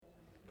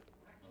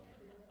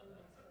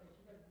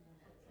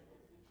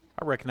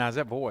I recognize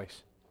that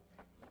voice.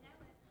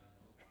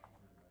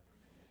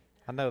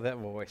 I know that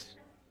voice.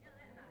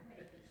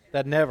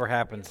 That never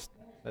happens.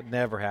 That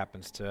never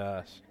happens to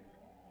us.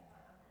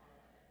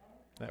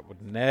 That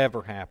would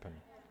never happen.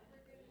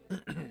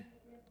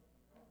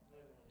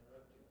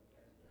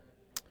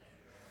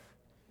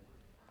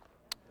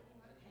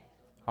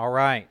 All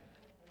right.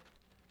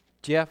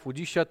 Jeff, would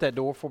you shut that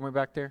door for me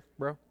back there,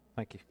 bro?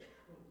 Thank you.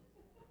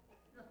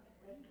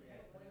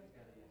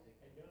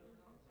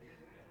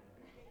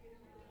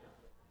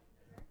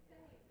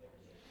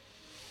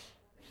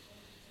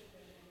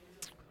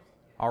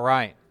 All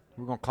right.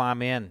 We're going to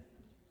climb in.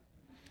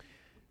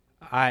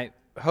 I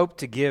hope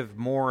to give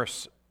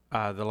Morris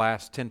the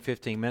last 10,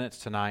 15 minutes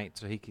tonight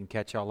so he can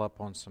catch y'all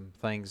up on some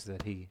things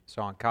that he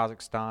saw in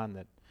Kazakhstan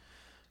that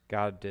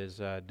God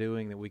is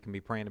doing that we can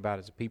be praying about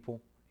as a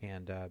people.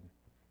 And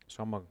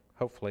so I'm going to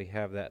hopefully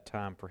have that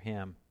time for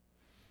him.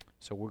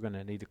 So we're going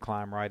to need to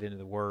climb right into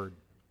the Word.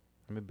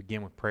 Let me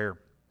begin with prayer.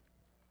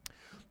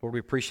 Lord,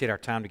 we appreciate our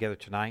time together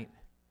tonight.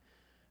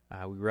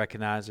 We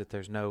recognize that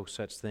there's no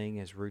such thing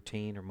as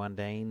routine or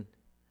mundane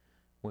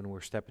when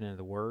we're stepping into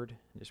the Word.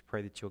 I just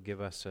pray that you'll give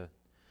us a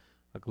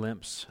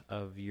glimpse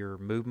of your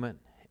movement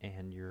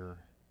and your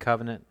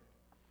covenant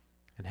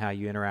and how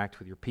you interact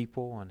with your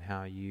people and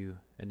how you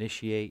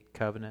initiate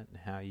covenant and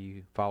how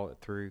you follow it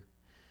through.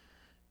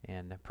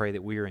 And I pray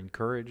that we are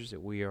encouraged,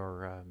 that we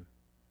are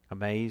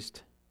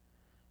amazed,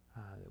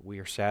 that we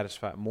are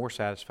satisfied, more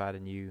satisfied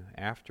in you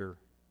after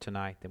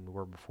tonight than we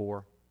were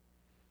before.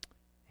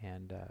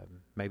 And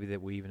maybe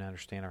that we even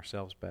understand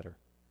ourselves better.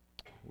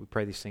 We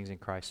pray these things in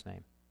Christ's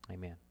name.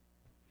 Amen.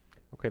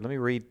 Okay, let me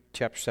read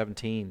chapter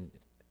 17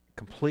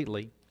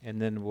 completely,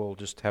 and then we'll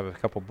just have a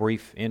couple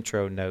brief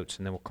intro notes,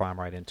 and then we'll climb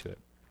right into it.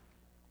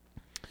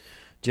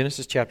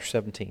 Genesis chapter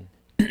 17.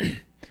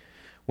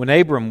 When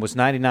Abram was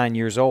 99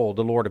 years old,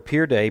 the Lord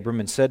appeared to Abram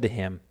and said to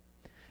him,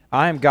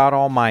 I am God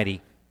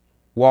Almighty.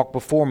 Walk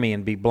before me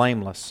and be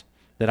blameless,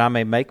 that I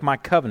may make my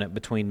covenant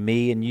between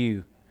me and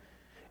you,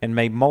 and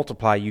may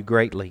multiply you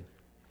greatly.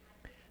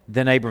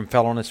 Then Abram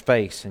fell on his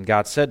face, and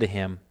God said to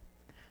him,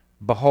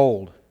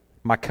 Behold,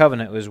 my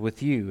covenant is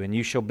with you, and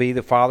you shall be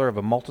the father of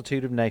a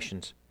multitude of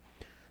nations.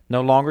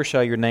 No longer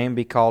shall your name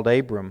be called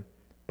Abram,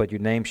 but your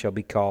name shall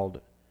be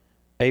called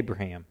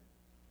Abraham.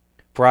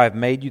 For I have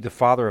made you the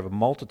father of a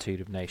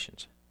multitude of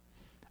nations.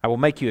 I will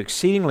make you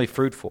exceedingly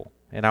fruitful,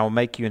 and I will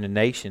make you into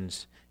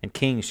nations, and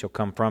kings shall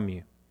come from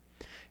you.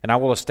 And I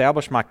will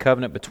establish my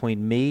covenant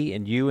between me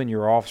and you and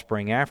your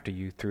offspring after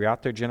you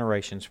throughout their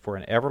generations for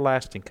an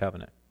everlasting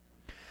covenant,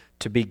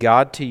 to be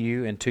God to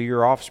you and to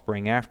your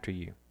offspring after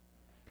you.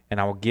 And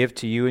I will give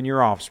to you and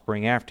your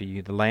offspring after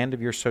you the land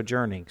of your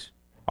sojournings,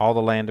 all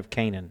the land of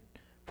Canaan,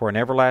 for an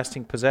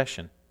everlasting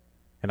possession,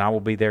 and I will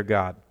be their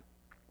God.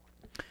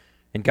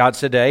 And God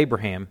said to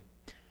Abraham,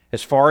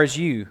 As for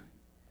you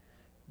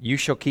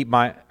shall keep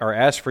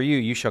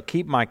you shall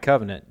keep my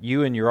covenant,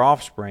 you and your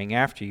offspring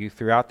after you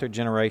throughout their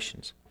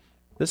generations.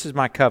 This is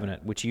my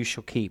covenant which you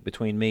shall keep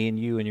between me and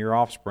you and your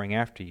offspring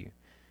after you.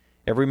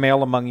 Every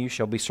male among you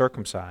shall be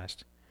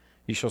circumcised.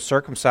 You shall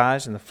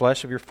circumcise in the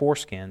flesh of your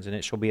foreskins, and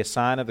it shall be a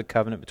sign of the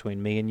covenant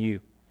between me and you.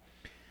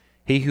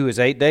 He who is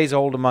 8 days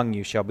old among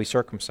you shall be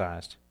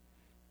circumcised.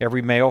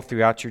 Every male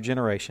throughout your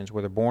generations,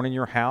 whether born in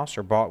your house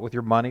or bought with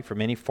your money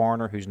from any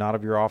foreigner who is not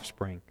of your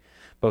offspring,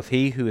 both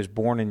he who is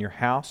born in your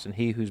house and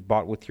he who is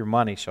bought with your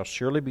money shall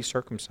surely be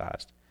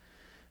circumcised.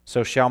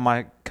 So shall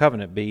my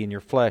covenant be in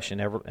your flesh, an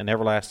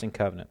everlasting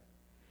covenant.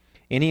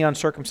 Any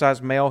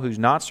uncircumcised male who is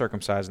not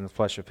circumcised in the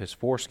flesh of his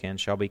foreskin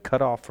shall be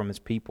cut off from his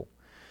people.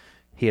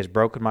 He has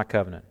broken my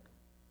covenant.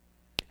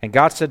 And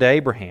God said to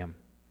Abraham,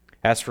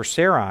 As for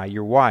Sarai,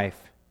 your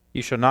wife,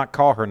 you shall not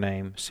call her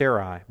name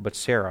Sarai, but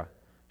Sarah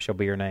shall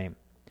be her name.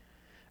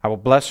 I will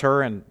bless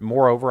her, and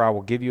moreover I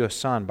will give you a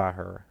son by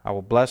her. I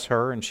will bless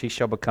her, and she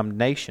shall become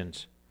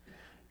nations.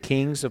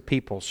 Kings of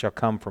peoples shall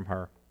come from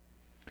her.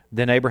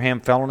 Then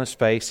Abraham fell on his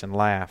face and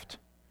laughed,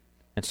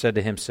 and said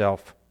to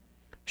himself,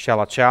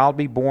 Shall a child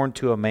be born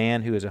to a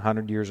man who is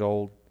 100 years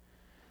old?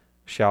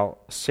 Shall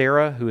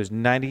Sarah, who is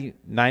 90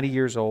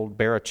 years old,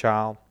 bear a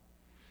child?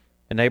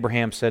 And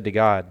Abraham said to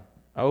God,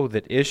 Oh,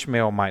 that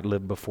Ishmael might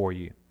live before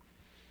you.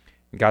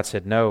 And God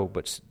said, No,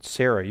 but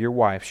Sarah, your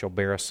wife, shall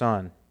bear a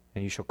son,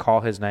 and you shall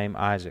call his name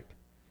Isaac.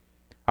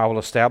 I will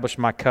establish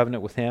my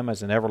covenant with him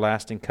as an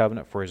everlasting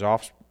covenant for his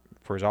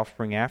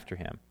offspring after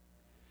him.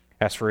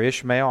 As for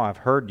Ishmael, I have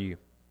heard you.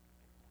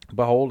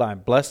 Behold, I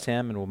have blessed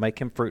him, and will make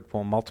him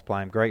fruitful and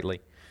multiply him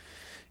greatly.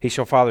 He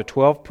shall father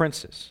 12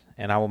 princes,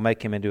 and I will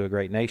make him into a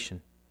great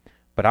nation.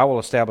 But I will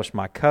establish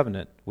my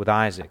covenant with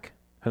Isaac,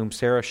 whom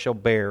Sarah shall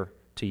bear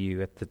to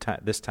you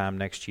at this time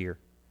next year.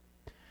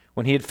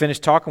 When he had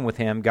finished talking with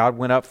him, God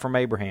went up from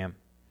Abraham.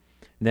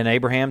 Then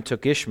Abraham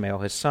took Ishmael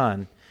his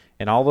son,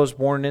 and all those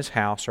born in his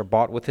house or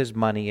bought with his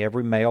money,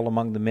 every male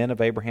among the men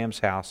of Abraham's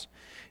house,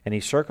 and he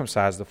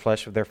circumcised the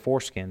flesh of their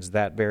foreskins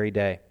that very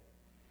day,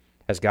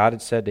 as God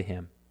had said to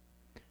him.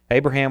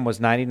 Abraham was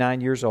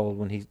 99 years old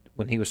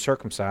when he was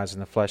circumcised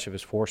in the flesh of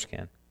his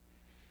foreskin.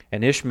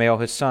 And Ishmael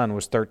his son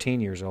was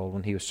 13 years old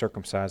when he was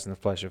circumcised in the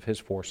flesh of his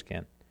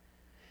foreskin.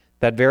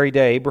 That very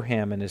day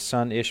Abraham and his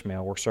son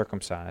Ishmael were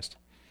circumcised.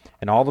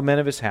 And all the men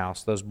of his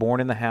house, those born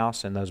in the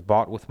house and those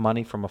bought with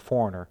money from a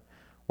foreigner,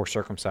 were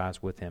circumcised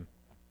with him.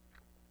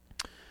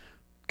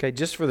 Okay,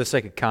 just for the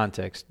sake of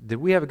context, did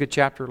we have a good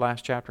chapter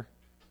last chapter?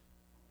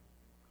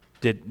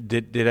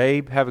 Did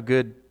Abe have a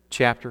good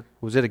chapter?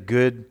 Was it a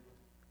good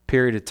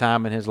period of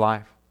time in his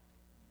life?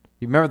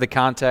 You remember the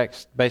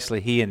context?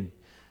 Basically, he and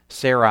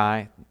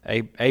Sarai,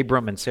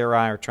 Abram and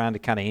Sarai are trying to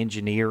kind of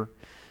engineer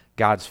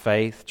God's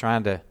faith,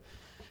 trying to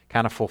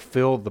kind of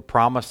fulfill the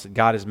promise that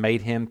God has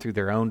made him through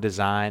their own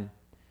design.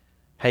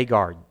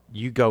 Hagar,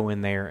 you go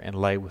in there and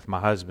lay with my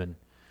husband.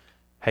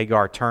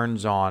 Hagar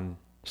turns on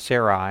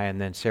Sarai, and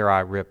then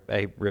Sarai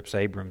rips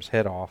Abram's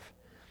head off.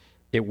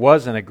 It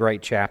wasn't a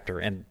great chapter.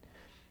 And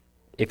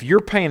if you're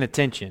paying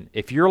attention,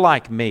 if you're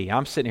like me,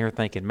 I'm sitting here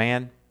thinking,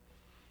 man,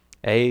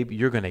 Abe,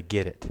 you're going to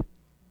get it.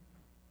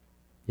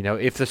 You know,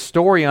 if the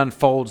story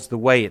unfolds the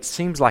way it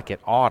seems like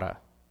it oughta,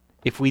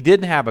 if we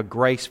didn't have a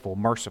graceful,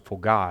 merciful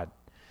God,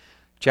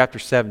 chapter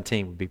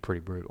 17 would be pretty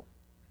brutal.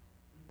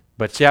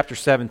 But chapter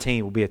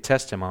 17 will be a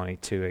testimony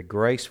to a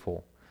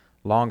graceful,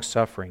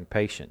 long-suffering,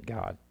 patient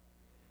God.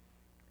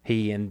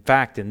 He, in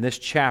fact, in this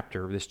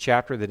chapter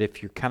that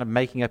if you're kind of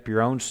making up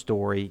your own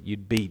story,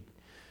 you'd be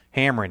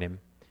hammering him,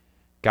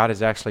 God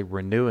is actually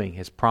renewing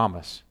his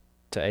promise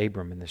to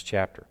Abram in this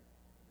chapter.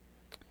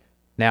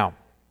 Now,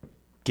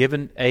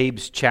 given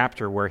Abe's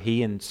chapter where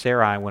he and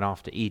Sarai went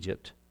off to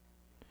Egypt,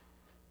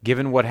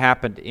 given what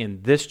happened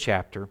in this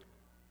chapter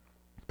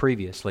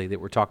previously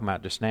that we're talking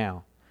about just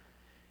now,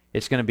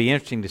 it's going to be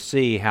interesting to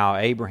see how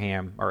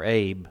Abram,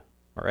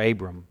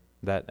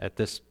 that at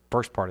this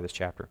first part of this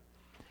chapter,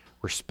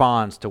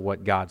 responds to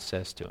what God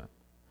says to him.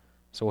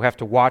 So we'll have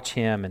to watch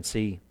him and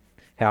see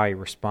how he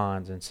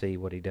responds and see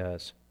what he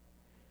does.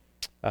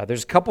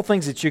 There's a couple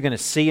things that you're going to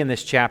see in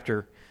this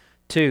chapter,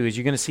 too, is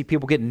you're going to see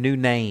people getting new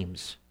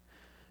names,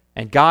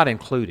 and God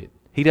included.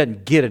 He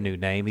doesn't get a new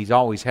name. He's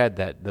always had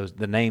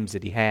the names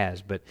that he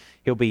has, but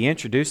he'll be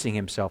introducing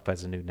himself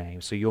as a new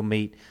name. So you'll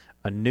meet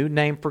a new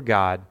name for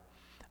God,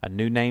 a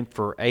new name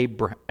for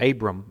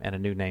Abram, and a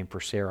new name for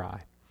Sarai.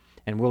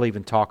 And we'll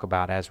even talk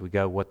about as we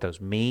go what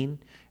those mean,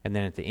 and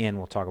then at the end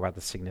we'll talk about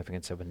the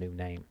significance of a new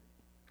name.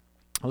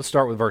 Let's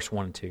start with verse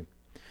 1 and 2.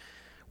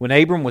 When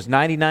Abram was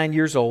 99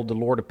 years old, the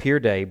Lord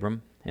appeared to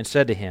Abram and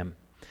said to him,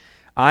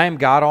 I am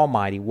God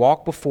Almighty.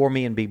 Walk before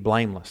me and be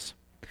blameless,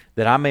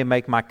 that I may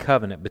make my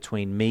covenant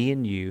between me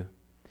and you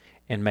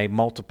and may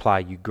multiply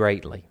you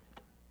greatly.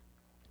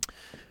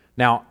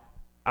 Now,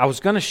 I was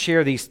going to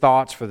share these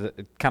thoughts for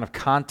the kind of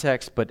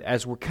context, but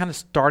as we're kind of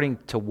starting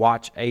to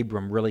watch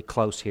Abram really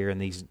close here in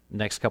these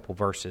next couple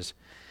verses,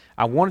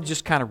 I want to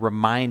just kind of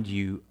remind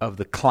you of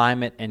the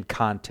climate and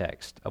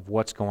context of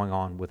what's going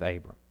on with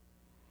Abram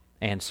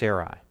and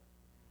Sarai.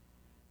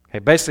 Okay,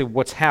 basically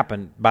what's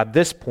happened, by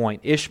this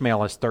point,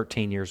 Ishmael is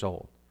 13 years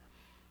old.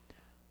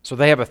 So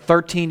they have a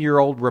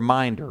 13-year-old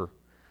reminder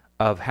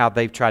of how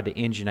they've tried to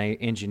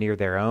engineer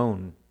their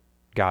own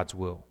God's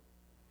will.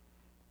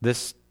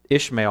 This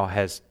Ishmael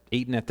has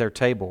eaten at their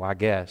table, I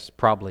guess,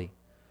 probably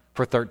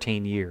for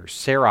 13 years.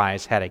 Sarai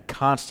has had a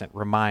constant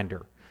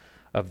reminder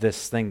of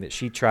this thing that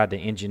she tried to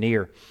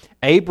engineer.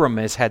 Abram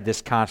has had this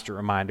constant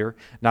reminder,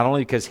 not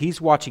only because he's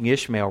watching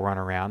Ishmael run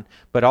around,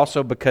 but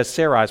also because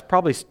Sarai is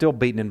probably still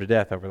beating him to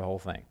death over the whole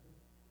thing.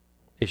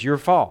 It's your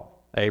fault,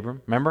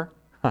 Abram, remember?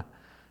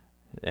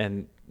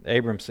 And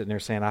Abram's sitting there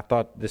saying, I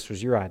thought this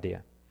was your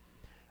idea.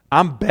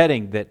 I'm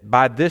betting that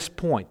by this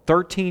point,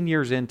 13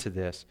 years into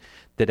this,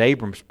 that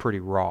Abram's pretty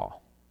raw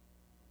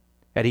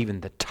at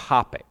even the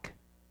topic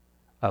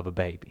of a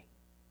baby.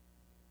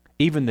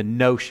 Even the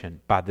notion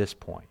by this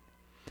point.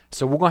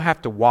 So we're going to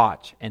have to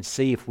watch and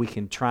see if we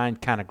can try and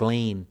kind of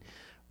glean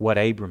what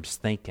Abram's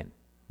thinking,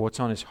 what's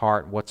on his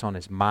heart, what's on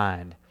his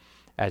mind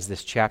as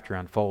this chapter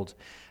unfolds.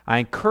 I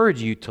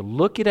encourage you to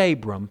look at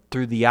Abram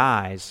through the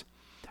eyes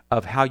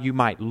of how you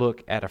might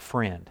look at a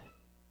friend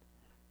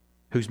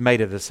who's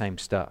made of the same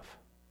stuff.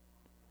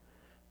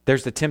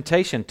 There's the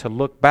temptation to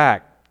look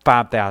back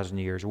 5,000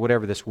 years, or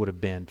whatever this would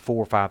have been,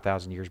 4,000 or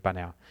 5,000 years by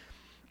now,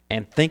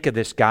 and think of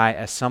this guy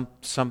as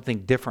something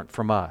different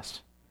from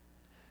us.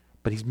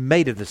 But he's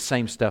made of the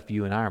same stuff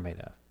you and I are made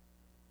of.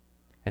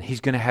 And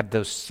he's going to have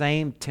those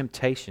same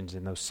temptations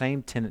and those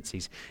same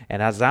tendencies.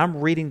 And as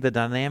I'm reading the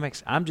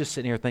dynamics, I'm just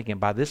sitting here thinking,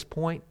 by this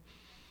point,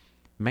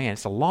 man,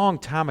 it's a long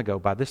time ago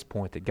by this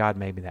point that God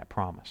made me that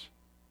promise.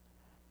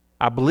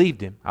 I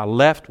believed him. I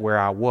left where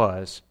I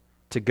was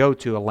to go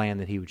to a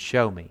land that he would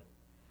show me.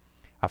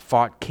 I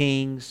fought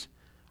kings.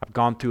 I've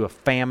gone through a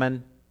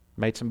famine,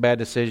 made some bad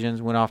decisions,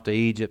 went off to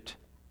Egypt.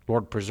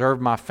 Lord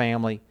preserved my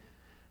family.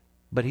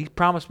 But he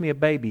promised me a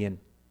baby, and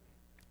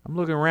I'm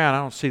looking around, I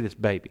don't see this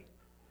baby.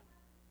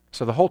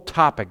 So the whole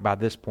topic by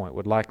this point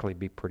would likely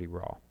be pretty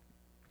raw.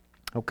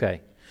 Okay.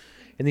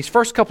 In these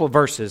first couple of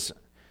verses,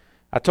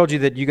 I told you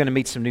that you're going to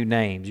meet some new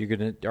names.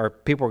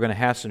 People are going to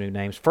have some new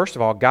names. First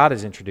of all, God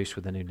is introduced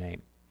with a new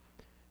name.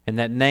 And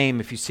that name,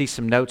 if you see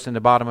some notes in the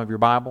bottom of your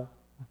Bible,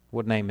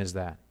 what name is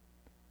that?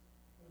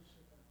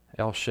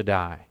 El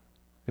Shaddai.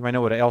 Anybody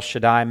know what El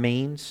Shaddai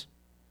means?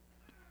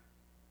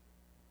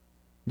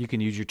 You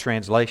can use your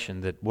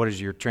translation. What does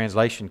your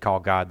translation call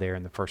God there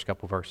in the first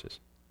couple verses?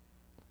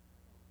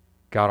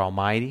 God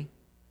Almighty.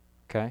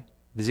 Okay.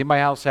 Does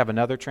anybody else have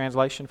another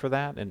translation for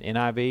that? An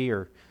NIV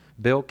or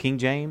Bill, King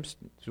James?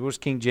 What does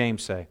King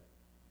James say?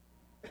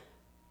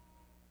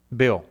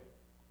 Bill,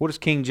 what does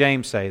King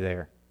James say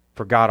there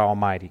for God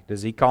Almighty?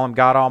 Does he call him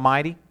God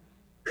Almighty?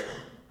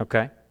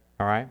 Okay.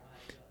 All right.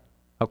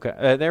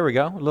 Okay. There we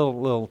go. A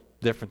little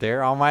different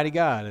there. Almighty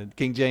God. And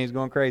King James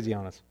going crazy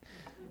on us.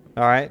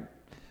 All right.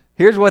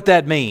 Here's what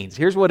that means.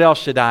 Here's what El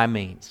Shaddai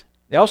means.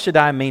 El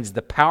Shaddai means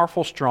the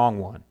powerful, strong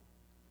one.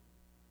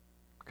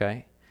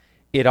 Okay?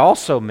 It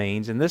also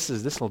means, and this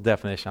little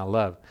definition I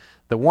love,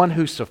 the one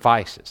who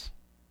suffices.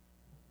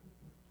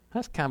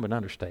 That's kind of an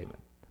understatement.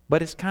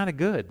 But it's kind of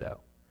good, though.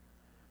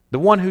 The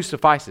one who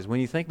suffices.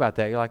 When you think about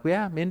that, you're like,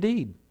 yeah,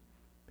 indeed.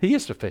 He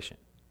is sufficient.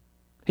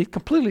 He's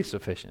completely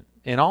sufficient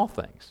in all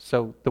things.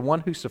 So the one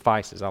who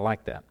suffices, I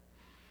like that.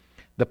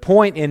 The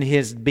point in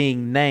his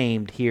being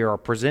named here or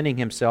presenting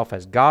himself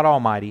as God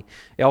Almighty,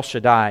 El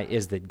Shaddai,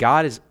 is that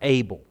God is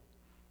able.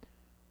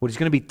 What he's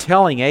going to be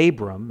telling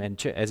Abram,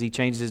 and as he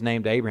changes his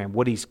name to Abraham,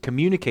 what he's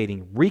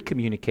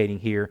recommunicating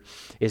here,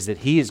 is that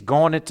he's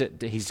going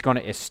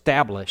to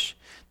establish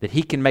that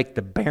he can make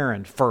the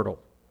barren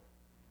fertile.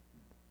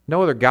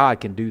 No other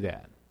God can do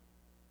that.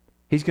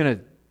 He's going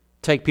to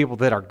take people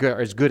that are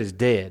as good as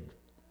dead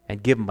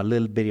and give them a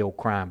little bitty old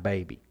crying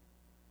baby.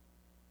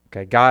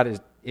 Okay,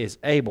 God is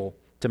able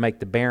to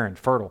make the barren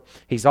fertile.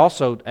 He's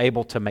also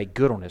able to make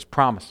good on his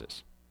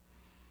promises.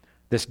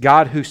 This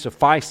God who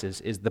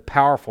suffices is the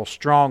powerful,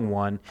 strong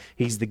one.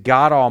 He's the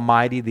God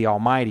Almighty, the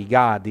Almighty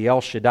God, the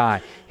El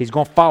Shaddai. He's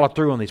going to follow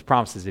through on these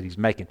promises that he's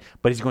making,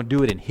 but he's going to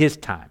do it in his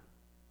time.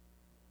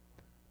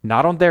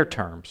 Not on their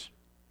terms,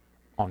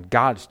 on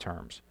God's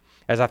terms.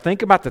 As I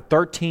think about the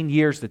 13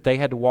 years that they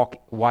had to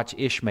watch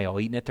Ishmael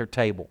eating at their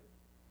table,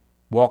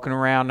 walking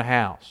around the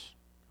house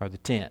or the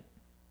tent,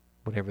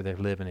 whatever they're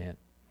living in,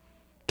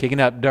 kicking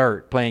up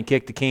dirt, playing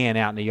kick the can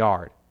out in the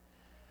yard.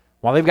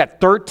 While they've got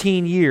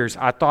 13 years,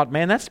 I thought,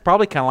 man, that's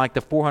probably kind of like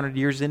the 400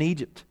 years in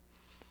Egypt,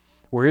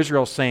 where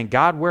Israel's saying,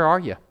 God, where are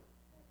you?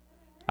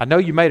 I know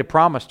you made a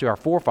promise to our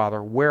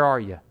forefather. Where are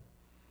you?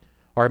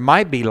 Or it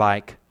might be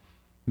like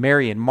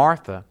Mary and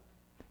Martha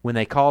when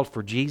they called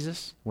for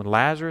Jesus, when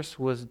Lazarus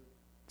was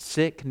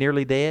sick,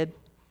 nearly dead,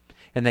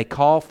 and they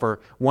called for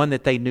one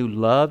that they knew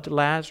loved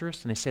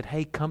Lazarus, and they said,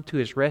 hey, come to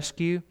his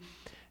rescue.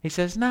 He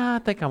says, nah, I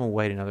think I'm going to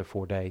wait another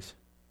 4 days.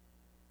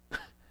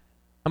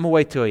 I'm going to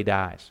wait till he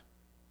dies.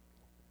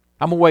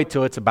 I'm going to wait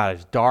till it's about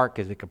as dark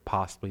as it could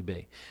possibly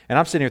be. And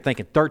I'm sitting here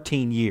thinking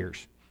 13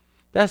 years.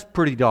 That's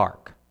pretty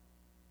dark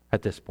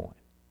at this point.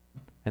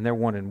 And they're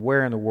wondering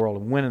where in the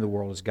world and when in the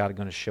world is God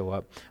going to show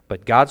up.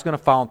 But God's going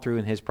to follow through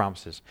in his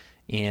promises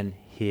in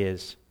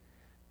his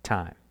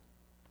time.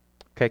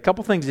 Okay, a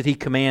couple things that he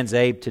commands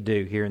Abe to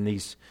do here in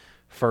these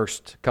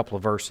first couple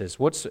of verses.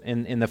 What's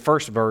in the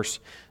first verse,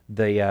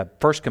 the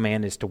first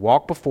command is to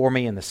walk before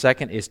me, and the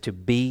second is to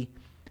be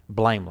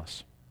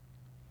blameless.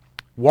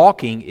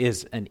 Walking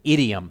is an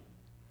idiom.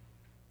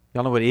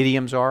 Y'all know what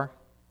idioms are?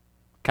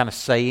 Kind of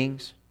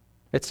sayings.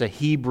 It's a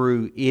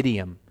Hebrew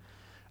idiom.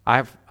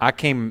 I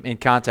came in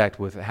contact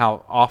with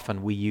how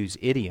often we use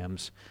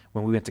idioms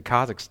when we went to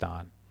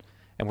Kazakhstan.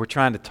 And we're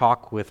trying to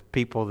talk with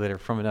people that are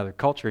from another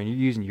culture, and you're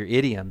using your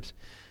idioms.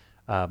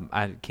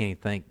 I can't even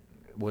think.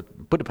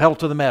 Put the pedal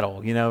to the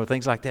metal,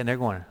 things like that. And they're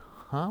going,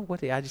 huh?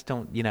 What? I just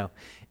don't,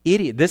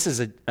 Idiot. This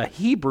is a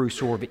Hebrew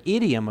sort of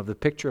idiom of the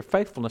picture of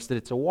faithfulness, that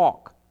it's a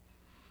walk.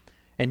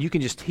 And you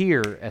can just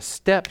hear as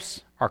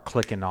steps are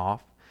clicking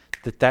off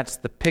that's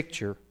the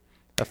picture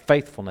of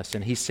faithfulness.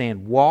 And he's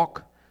saying,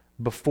 walk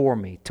before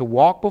me. To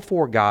walk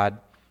before God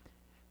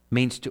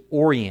means to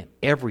orient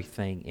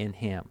everything in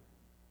him.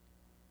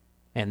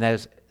 And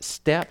those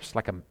steps,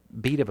 like a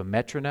beat of a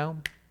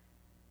metronome,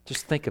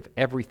 just think of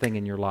everything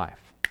in your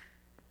life.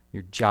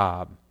 Your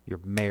job, your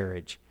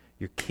marriage,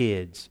 your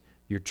kids,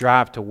 your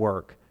drive to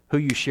work, who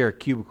you share a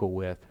cubicle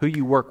with, who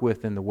you work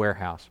with in the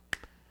warehouse.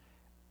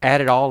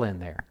 Add it all in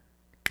there.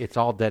 It's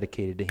all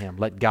dedicated to him.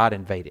 Let God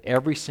invade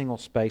every single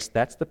space.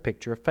 That's the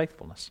picture of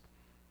faithfulness.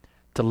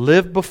 To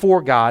live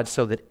before God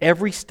so that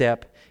every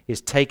step is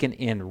taken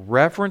in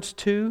reverence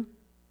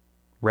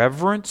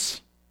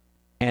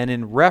and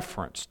in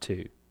reference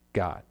to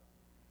God.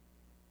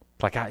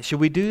 Like, should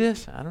we do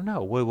this? I don't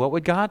know. What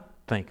would God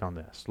think on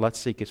this? Let's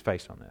seek his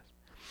face on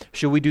this.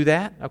 Should we do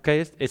that? Okay,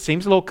 it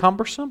seems a little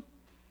cumbersome,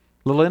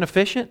 a little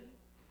inefficient.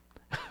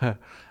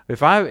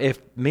 If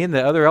me and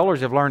the other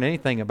elders have learned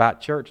anything about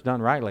church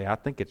done rightly, I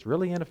think it's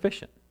really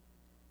inefficient.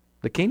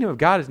 The kingdom of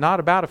God is not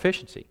about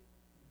efficiency.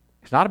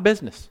 It's not a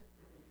business.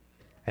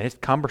 And it's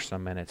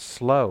cumbersome and it's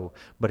slow,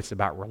 but it's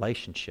about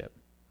relationship.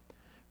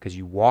 Because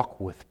you walk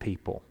with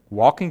people.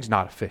 Walking's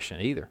not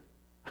efficient either.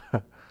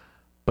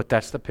 But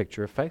that's the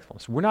picture of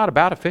faithfulness. We're not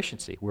about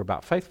efficiency. We're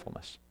about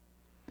faithfulness.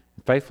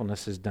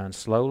 Faithfulness is done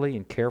slowly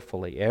and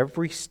carefully,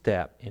 every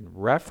step in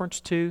reference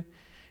to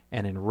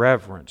and in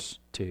reverence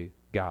to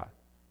God.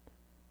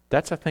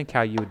 That's, I think,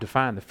 how you would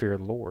define the fear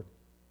of the Lord.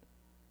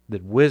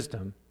 That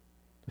wisdom,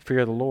 the fear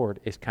of the Lord,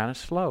 is kind of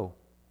slow,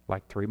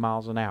 like 3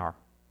 miles an hour,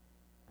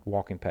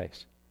 walking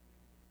pace.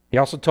 He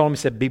also told him, he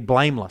said, be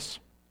blameless.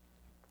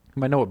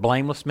 Anybody know what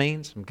blameless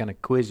means? I'm going to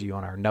quiz you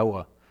on our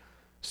Noah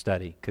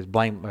study, because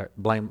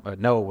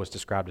Noah was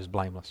described as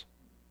blameless.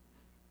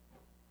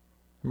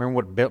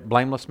 Remember what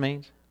blameless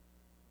means?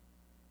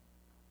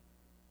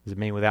 Does it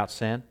mean without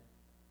sin?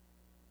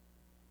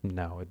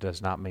 No, it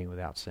does not mean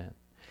without sin.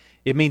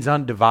 It means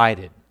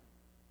undivided.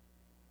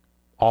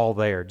 All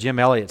there. Jim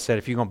Elliott said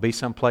if you're going to be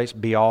someplace,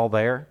 be all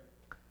there.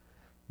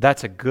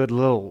 That's a good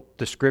little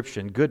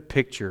description, good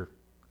picture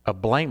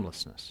of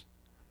blamelessness.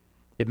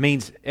 It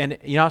means, and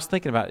I was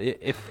thinking about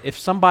it, if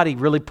somebody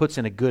really puts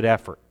in a good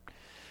effort,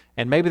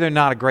 and maybe they're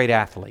not a great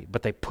athlete,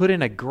 but they put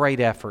in a great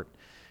effort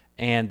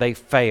and they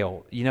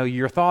fail,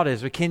 your thought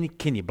is,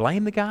 can you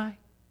blame the guy?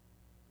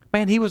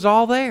 Man, he was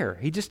all there.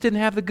 He just didn't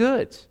have the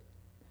goods.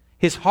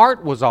 His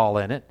heart was all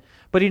in it,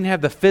 but he didn't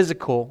have the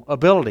physical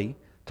ability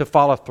to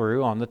follow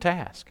through on the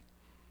task.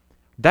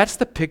 That's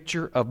the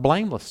picture of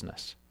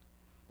blamelessness,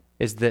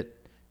 is that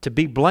to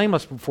be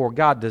blameless before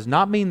God does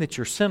not mean that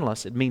you're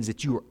sinless. It means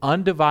that you are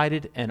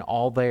undivided and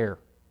all there.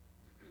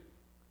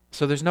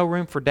 So there's no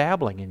room for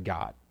dabbling in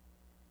God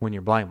when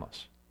you're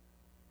blameless.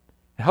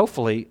 And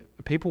hopefully,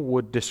 people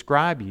would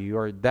describe you,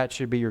 or that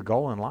should be your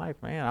goal in life.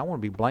 Man, I want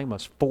to be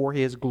blameless for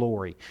His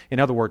glory. In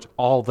other words,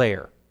 all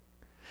there.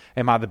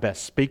 Am I the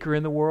best speaker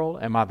in the world?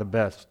 Am I the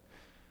best,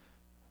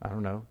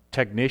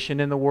 technician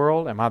in the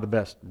world? Am I the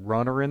best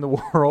runner in the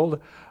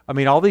world? I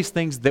mean, all these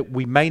things that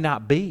we may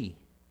not be.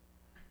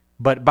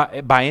 But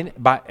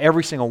by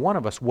every single one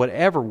of us,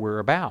 whatever we're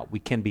about, we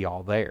can be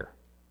all there.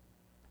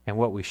 And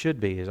what we should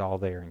be is all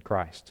there in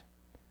Christ.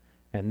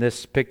 And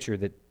this picture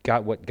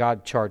what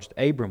God charged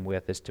Abram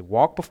with is to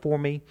walk before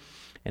me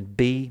and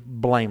be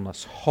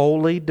blameless,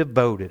 wholly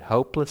devoted,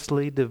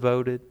 hopelessly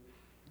devoted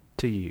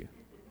to you.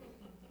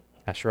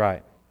 That's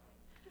right.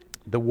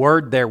 The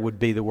word there would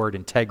be the word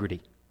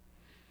integrity.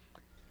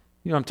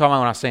 You know what I'm talking about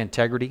when I say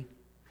integrity?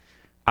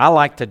 I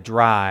like to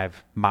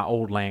drive my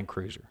old Land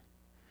Cruiser,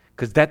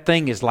 because that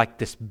thing is like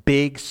this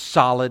big,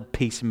 solid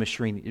piece of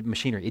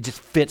machinery. It just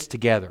fits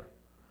together.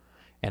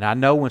 And I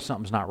know when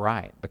something's not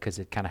right, because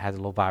it kind of has a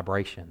little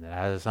vibration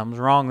that something's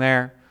wrong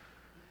there.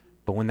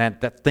 But when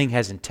that thing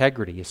has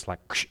integrity, it's like,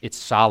 it's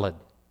solid.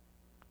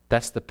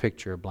 That's the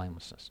picture of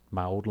blamelessness,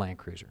 my old Land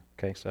Cruiser.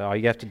 Okay, so all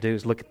you have to do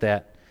is look at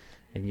that,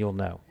 and you'll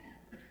know.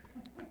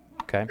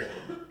 Okay?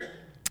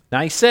 Now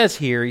he says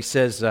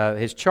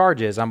his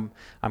charge is, I'm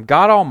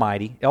God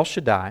Almighty, El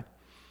Shaddai,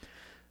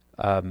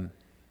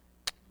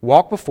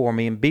 walk before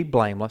me and be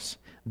blameless,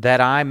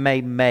 that I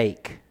may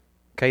make.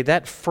 Okay,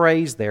 that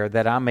phrase there,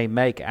 that I may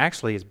make,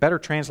 actually is better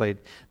translated,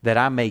 that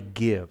I may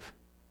give.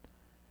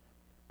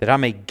 That I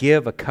may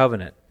give a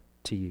covenant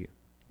to you.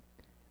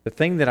 The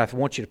thing that I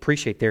want you to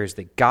appreciate there is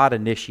that God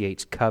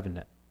initiates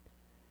covenant,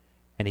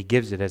 and He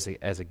gives it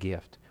as a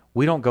gift.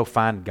 We don't go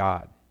find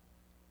God.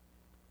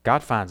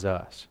 God finds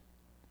us.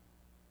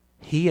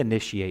 He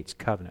initiates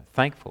covenant,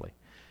 thankfully.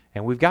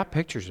 And we've got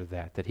pictures of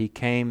that He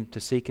came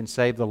to seek and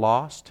save the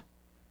lost.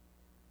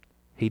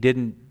 It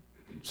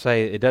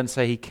doesn't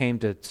say He came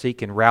to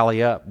seek and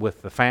rally up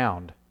with the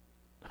found.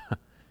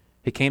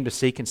 He came to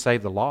seek and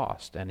save the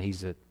lost, and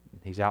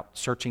He's out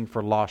searching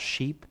for lost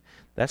sheep.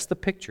 That's the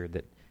picture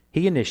that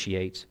He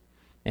initiates,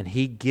 and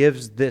He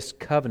gives this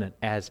covenant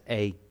as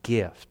a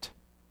gift.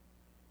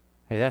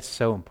 Hey, that's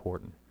so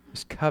important.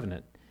 This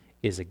covenant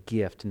is a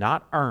gift,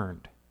 not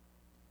earned.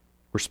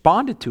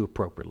 Responded to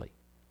appropriately,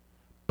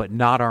 but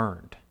not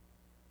earned.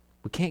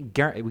 We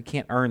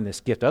can't earn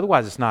this gift.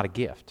 Otherwise, it's not a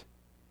gift.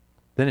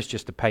 Then it's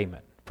just a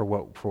payment for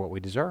what we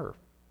deserve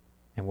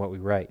and what we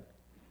rate.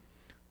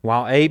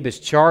 While Abe is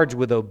charged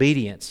with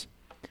obedience,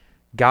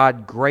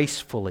 God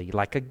gracefully,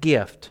 like a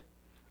gift,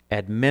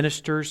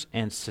 administers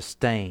and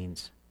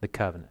sustains the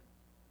covenant.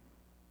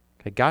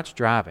 Okay, God's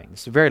driving.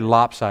 It's a very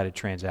lopsided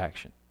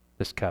transaction,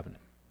 this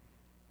covenant,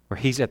 where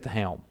He's at the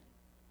helm.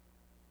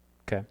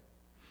 Okay.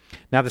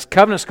 Now, this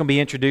covenant is going to be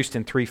introduced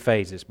in 3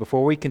 phases.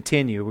 Before we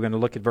continue, we're going to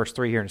look at verse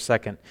 3 here in a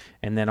second,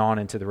 and then on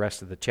into the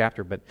rest of the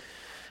chapter. But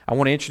I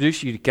want to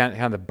introduce you to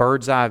kind of the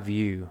bird's eye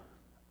view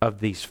of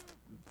these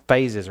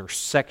phases or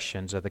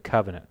sections of the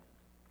covenant.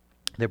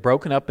 They're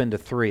broken up into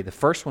 3. The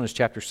first one is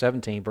chapter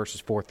 17,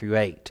 verses 4 through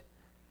 8.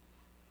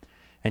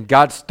 And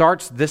God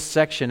starts this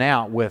section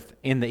out with,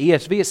 in the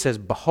ESV it says,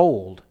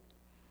 behold.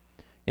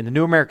 In the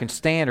New American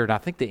Standard, I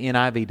think the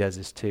NIV does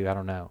this too, I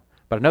don't know.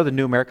 But I know the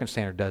New American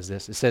Standard does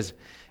this. It says,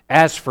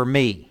 as for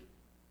me.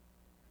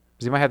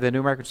 Does anybody have the New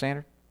American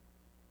Standard?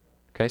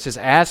 Okay, it says,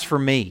 as for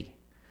me.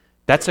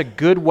 That's a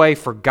good way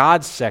for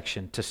God's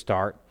section to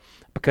start,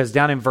 because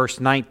down in verse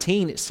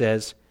 19 it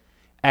says,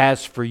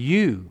 as for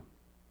you,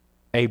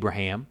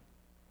 Abraham.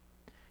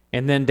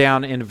 And then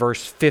down in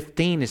verse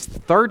 15 is the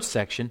third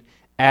section,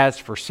 as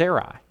for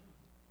Sarai.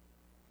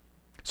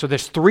 So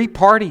there's 3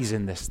 parties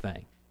in this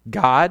thing.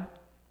 God,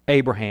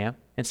 Abraham,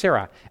 and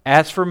Sarai.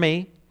 As for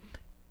me,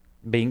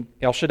 being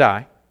El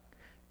Shaddai.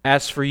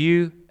 As for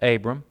you,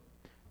 Abram.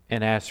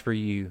 and as for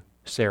you,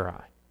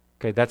 Sarai.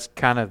 Okay, that's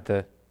kind of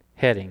the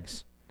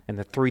headings and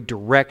the three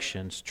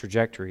directions,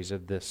 trajectories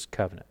of this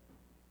covenant.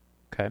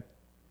 Okay?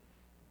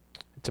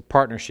 It's a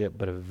partnership,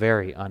 but a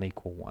very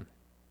unequal one.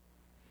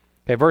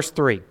 Okay, verse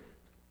 3.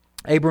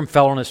 Abram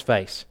fell on his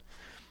face.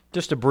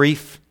 Just a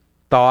brief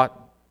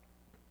thought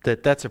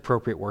that's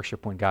appropriate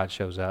worship when God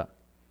shows up.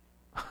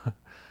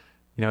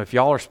 If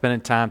y'all are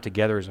spending time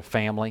together as a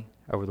family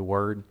over the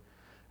Word,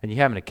 and you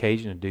have an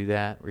occasion to do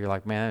that, where you're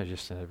like, man, that is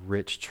just a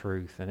rich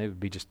truth, and it would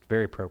be just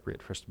very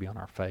appropriate for us to be on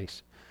our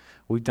face.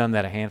 We've done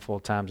that a handful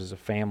of times as a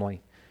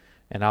family,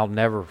 and I'll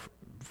never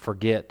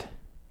forget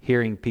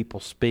hearing people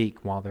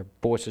speak while their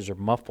voices are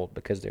muffled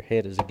because their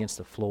head is against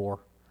the floor.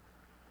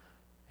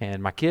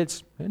 And my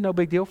kids, no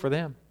big deal for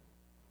them.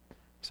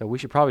 So we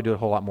should probably do it a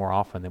whole lot more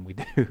often than we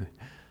do,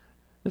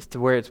 just to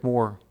where it's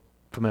more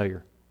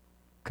familiar,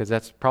 because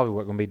that's probably what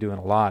we're going to be doing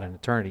a lot in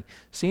eternity.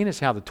 Seeing as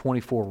how the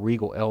 24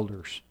 regal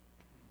elders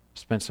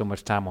spend so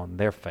much time on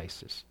their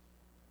faces,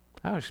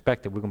 I would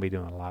expect that we're going to be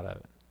doing a lot of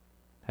it.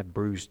 Have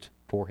bruised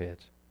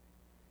foreheads.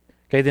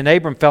 Okay, then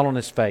Abram fell on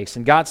his face,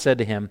 and God said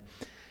to him,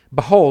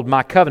 Behold,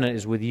 my covenant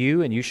is with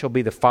you, and you shall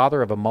be the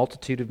father of a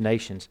multitude of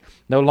nations.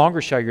 No longer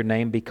shall your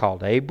name be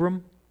called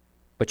Abram,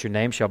 but your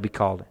name shall be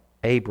called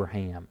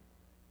Abraham.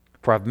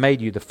 For I have made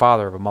you the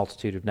father of a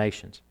multitude of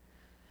nations.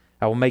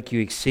 I will make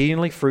you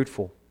exceedingly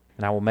fruitful,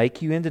 and I will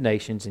make you into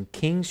nations, and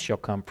kings shall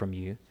come from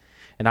you.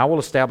 And I will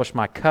establish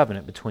my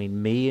covenant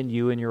between me and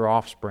you and your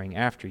offspring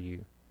after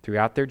you,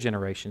 throughout their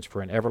generations,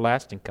 for an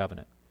everlasting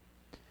covenant,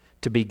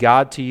 to be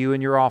God to you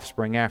and your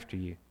offspring after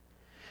you.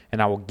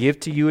 And I will give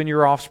to you and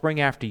your offspring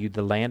after you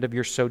the land of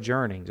your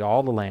sojournings,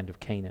 all the land of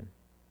Canaan,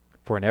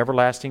 for an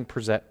everlasting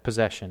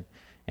possession,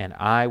 and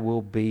I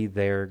will be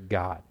their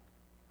God.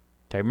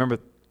 Okay, remember,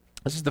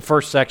 this is the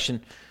first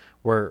section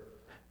where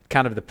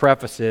kind of the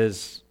preface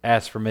is,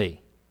 as for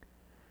me.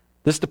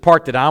 This is the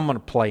part that I'm going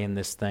to play in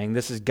this thing.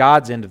 This is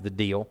God's end of the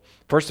deal.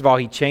 First of all,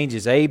 he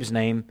changes Abe's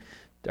name,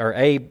 or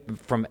Abe,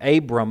 from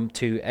Abram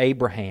to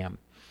Abraham.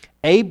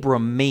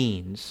 Abram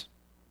means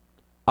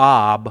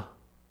Ab.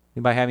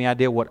 Anybody have any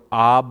idea what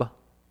Ab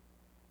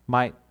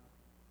might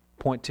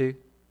point to?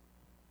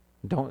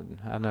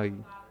 I know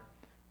you.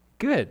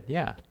 Good,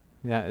 yeah.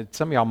 Yeah,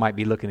 some of y'all might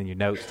be looking in your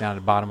notes down at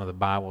the bottom of the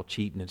Bible,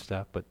 cheating and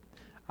stuff, but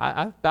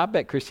I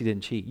bet Christy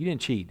didn't cheat. You didn't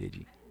cheat, did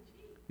you?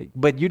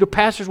 But you're the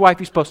pastor's wife,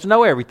 you're supposed to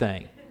know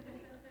everything.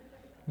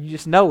 You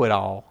just know it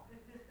all.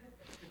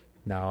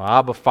 No,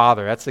 Abba,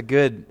 Father, that's a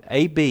good,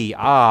 A-B,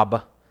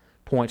 Ab,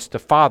 points to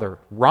Father.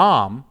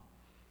 Ram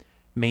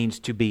means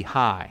to be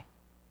high.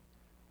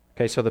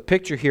 Okay, so the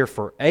picture here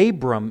for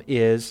Abram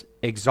is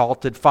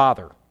exalted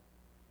father.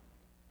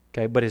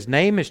 Okay, but his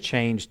name is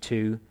changed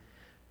to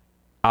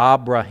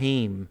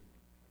Abraham.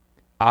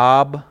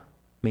 Ab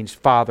means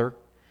father,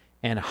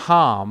 and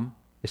Ham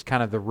is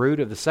kind of the root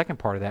of the second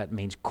part of that,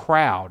 means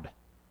crowd.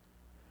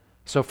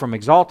 So from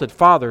exalted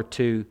father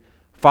to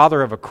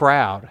father of a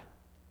crowd,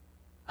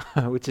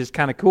 which is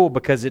kind of cool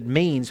because it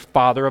means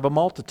father of a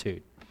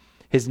multitude.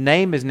 His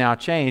name is now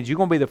changed. You're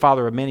going to be the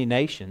father of many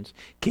nations.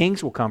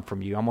 Kings will come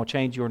from you. I'm going to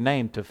change your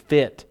name to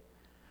fit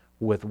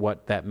with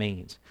what that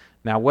means.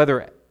 Now,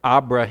 whether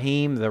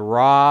Abraham, the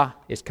Ra,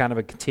 is kind of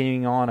a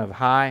continuing on of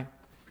high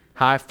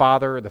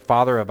father, the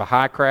father of a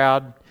high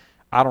crowd,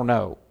 I don't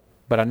know.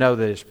 But I know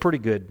that it's a pretty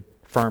good,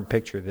 firm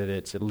picture that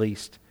it's at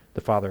least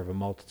the father of a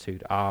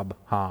multitude,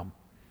 Ham.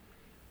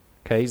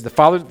 Okay, he's the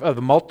father of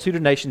the multitude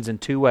of nations in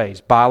two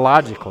ways.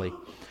 Biologically,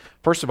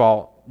 first of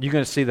all, you're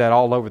going to see that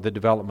all over the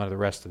development of the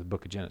rest of the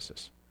book of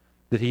Genesis.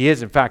 That he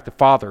is, in fact, the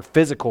father,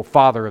 physical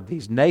father of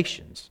these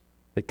nations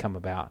that come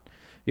about.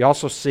 You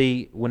also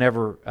see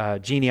whenever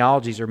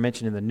genealogies are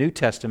mentioned in the New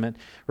Testament,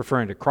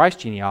 referring to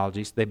Christ's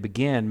genealogies,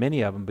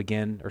 many of them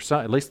begin, or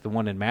some, at least the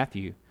one in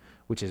Matthew,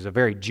 which is a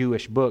very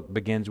Jewish book,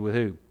 begins with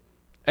who?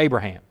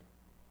 Abraham.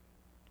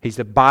 He's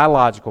the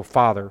biological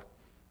father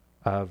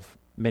of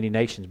many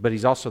nations, but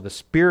he's also the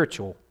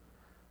spiritual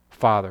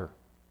father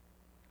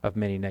of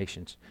many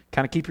nations.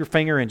 Kind of keep your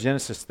finger in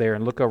Genesis there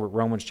and look over at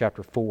Romans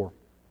chapter 4.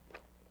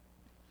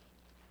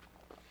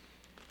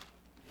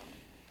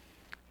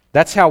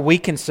 That's how we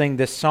can sing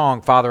this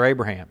song, Father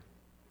Abraham.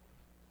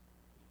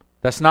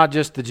 That's not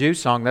just the Jew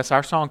song, that's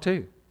our song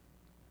too.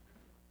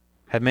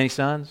 Had many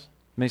sons?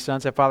 Many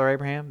sons have Father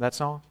Abraham? That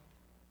song?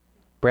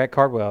 Brad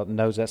Cardwell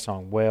knows that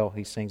song well.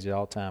 He sings it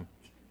all the time.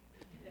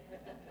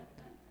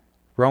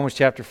 Romans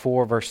chapter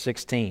 4, verse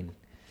 16.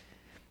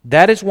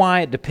 That is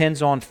why it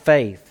depends on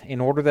faith,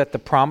 in order that the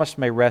promise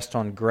may rest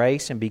on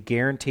grace and be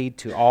guaranteed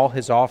to all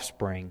his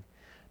offspring,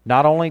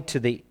 not only to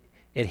the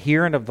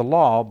adherent of the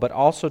law, but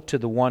also to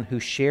the one who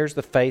shares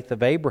the faith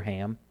of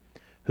Abraham,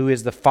 who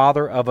is the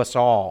father of us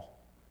all.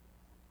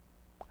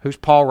 Who's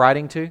Paul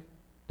writing to?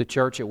 The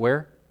church at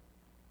where?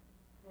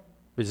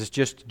 Is this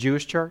just a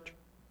Jewish church?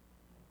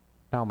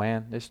 No,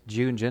 man. It's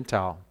Jew and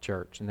Gentile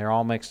church, and they're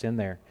all mixed in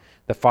there.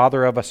 The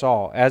father of us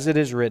all. As it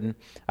is written,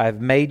 I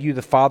have made you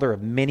the father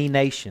of many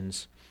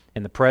nations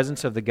in the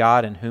presence of the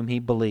God in whom he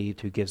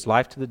believed, who gives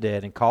life to the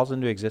dead and calls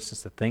into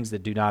existence the things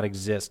that do not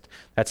exist.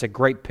 That's a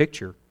great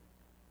picture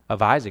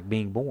of Isaac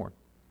being born.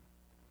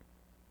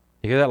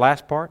 You hear that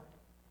last part?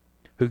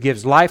 Who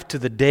gives life to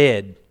the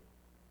dead.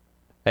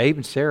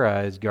 Even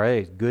Sarah is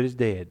good as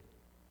dead.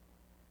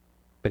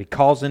 But he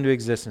calls into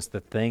existence the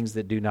things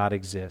that do not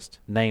exist,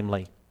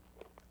 namely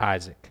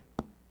Isaac.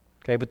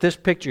 Okay, but this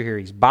picture here,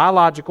 he's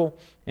biological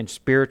and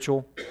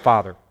spiritual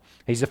father.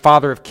 He's the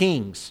father of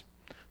kings.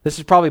 This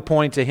is probably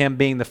pointing to him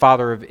being the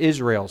father of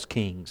Israel's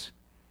kings.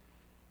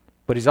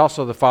 But he's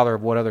also the father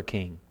of what other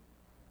king?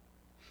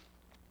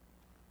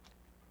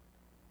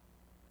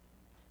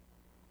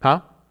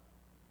 Huh?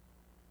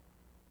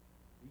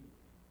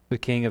 The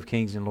King of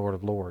Kings and Lord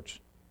of Lords.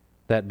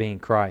 That being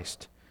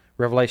Christ.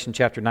 Revelation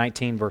chapter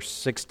 19, verse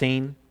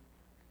 16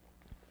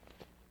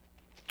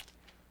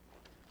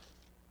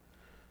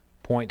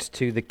 points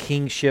to the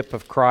kingship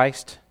of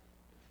Christ.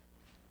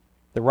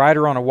 The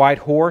rider on a white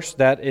horse,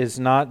 that is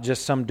not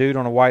just some dude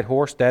on a white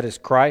horse, that is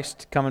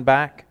Christ coming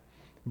back.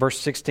 Verse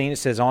 16, it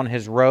says, on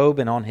his robe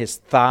and on his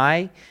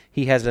thigh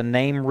he has a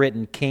name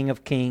written, King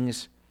of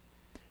Kings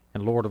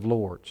and Lord of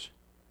Lords.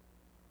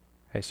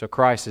 Okay, so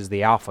Christ is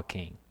the Alpha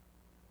King,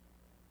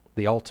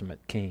 the ultimate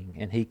King,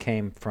 and he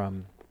came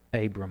from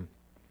Abram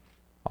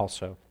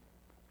also.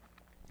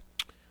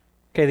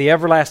 Okay, the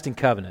everlasting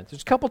covenant.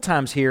 There's a couple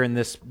times here in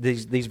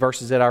these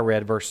verses that I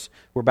read.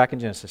 We're back in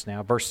Genesis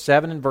now. Verse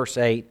 7 and verse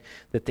 8,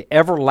 that the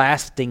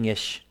everlasting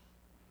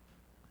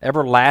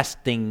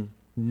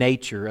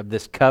nature of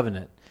this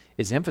covenant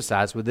is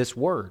emphasized with this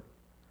word.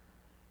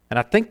 And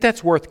I think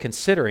that's worth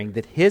considering,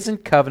 that his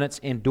covenants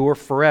endure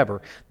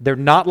forever. They're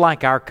not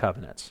like our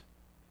covenants.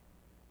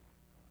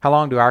 How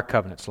long do our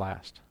covenants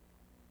last?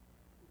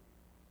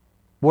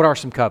 What are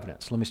some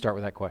covenants? Let me start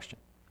with that question.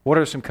 What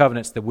are some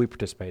covenants that we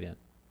participate in?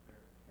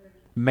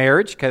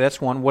 Marriage, okay, that's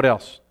one. What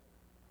else?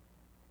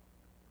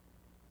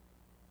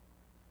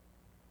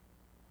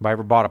 Have I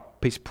ever bought a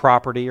piece of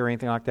property or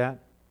anything like that?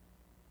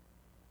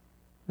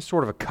 It's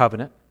sort of a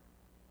covenant.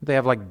 They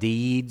have like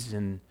deeds,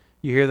 and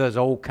you hear those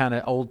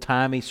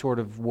old-timey sort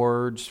of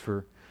words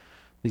for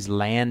these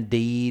land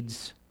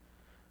deeds,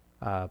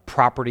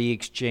 property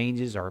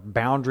exchanges, or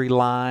boundary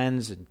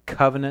lines, and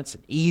covenants,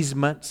 and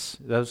easements.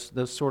 Those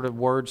sort of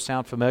words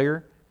sound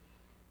familiar.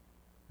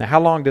 Now, how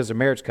long does a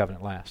marriage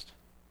covenant last?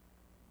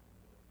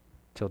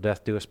 Till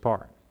death do us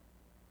part.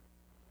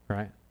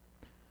 Right?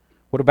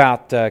 What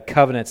about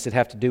covenants that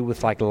have to do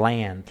with like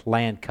land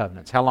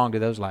covenants? How long do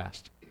those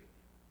last?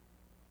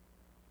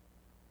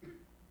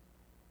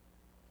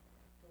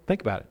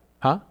 Think about it.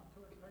 Huh?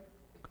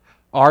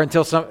 Or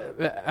until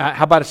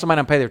how about if somebody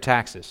don't pay their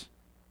taxes?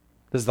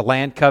 Does the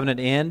land covenant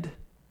end?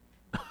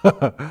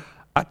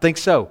 I think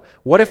so.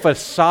 What if a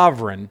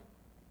sovereign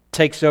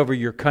takes over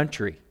your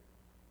country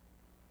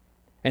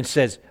and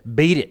says,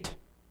 beat it?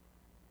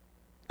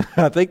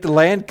 I think the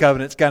land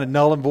covenant's kind of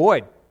null and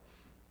void.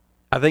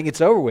 I think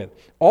it's over with.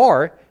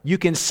 Or you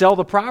can sell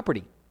the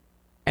property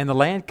and the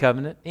land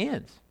covenant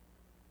ends.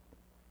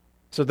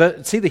 So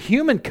the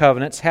human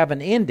covenants have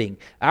an ending.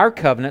 Our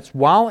covenants,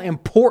 while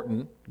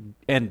important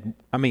and,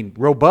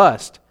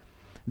 robust,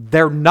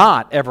 they're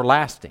not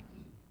everlasting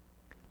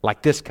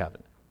like this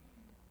covenant.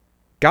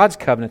 God's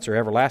covenants are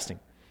everlasting.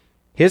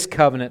 His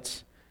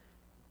covenants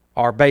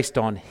are based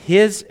on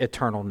His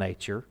eternal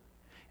nature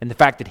and the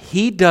fact that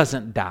He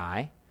doesn't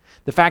die,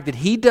 the fact that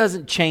He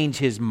doesn't change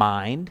His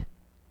mind,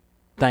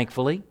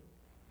 thankfully,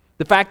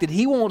 the fact that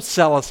He won't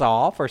sell us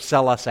off or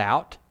sell us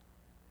out,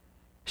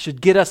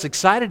 should get us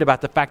excited about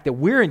the fact that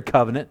we're in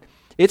covenant.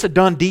 It's a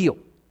done deal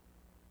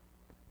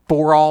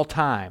for all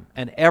time,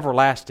 an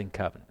everlasting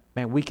covenant.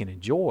 Man, we can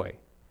enjoy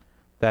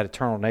that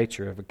eternal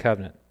nature of a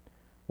covenant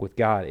with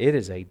God. It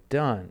is a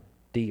done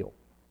deal.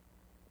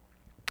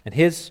 And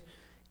His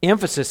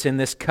emphasis in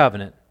this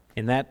covenant,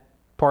 in that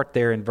part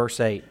there in verse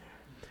 8,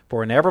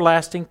 for an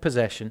everlasting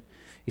possession,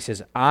 He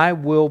says, I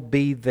will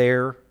be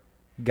their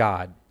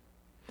God.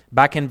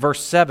 Back in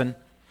verse 7,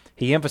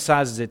 He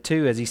emphasizes it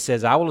too, as He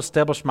says, I will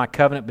establish my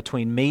covenant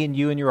between me and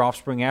you and your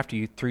offspring after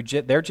you through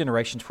their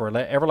generations for an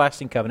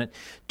everlasting covenant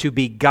to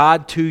be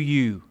God to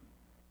you.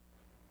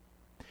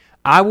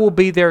 I will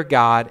be their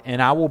God,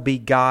 and I will be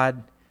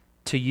God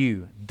to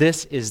you.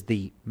 This is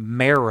the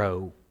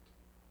marrow.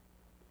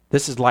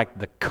 This is like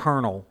the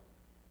kernel,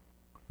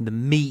 the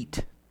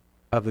meat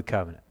of the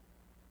covenant,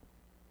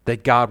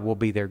 that God will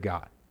be their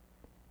God.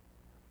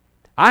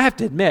 I have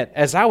to admit,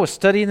 as I was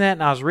studying that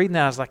and I was reading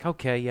that, I was like,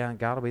 okay, yeah,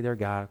 God will be their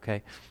God,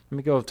 okay. Let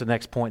me go to the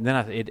next point.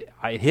 And then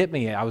it hit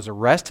me. I was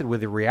arrested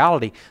with the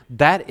reality.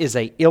 That is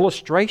an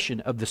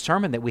illustration of the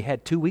sermon that we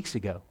had 2 weeks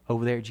ago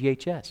over there at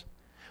GHS,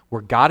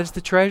 where God is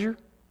the treasure.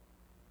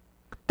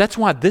 That's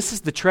why this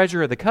is the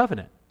treasure of the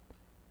covenant,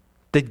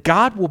 that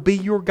God will be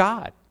your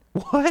God.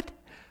 What?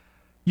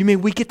 You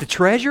mean we get the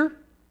treasure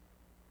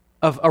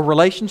of a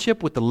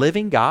relationship with the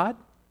living God,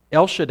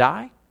 El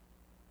Shaddai?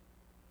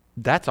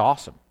 That's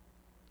awesome.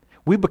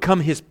 We become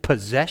His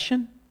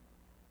possession.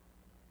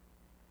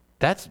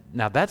 That's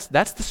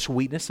the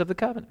sweetness of the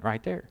covenant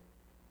right there.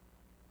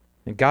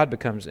 And God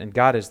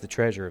is the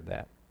treasure of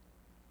that.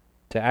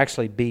 To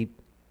actually be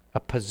a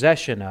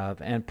possession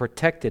of and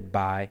protected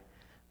by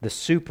the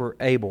super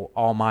able,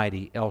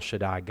 almighty El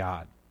Shaddai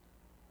God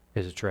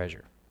is a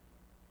treasure.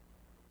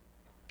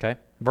 Okay?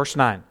 Verse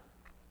 9.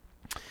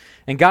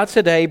 And God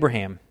said to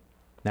Abraham,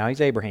 now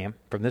he's Abraham,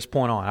 from this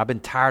point on. I've been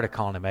tired of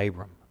calling him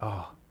Abram.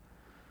 Oh.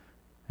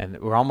 And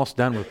we're almost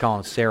done with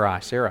calling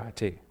Sarai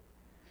too.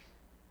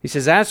 He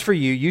says, as for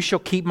you, you shall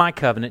keep my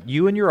covenant,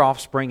 you and your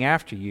offspring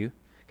after you.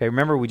 Okay,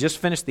 remember, we just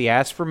finished the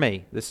as for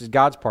me. This is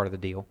God's part of the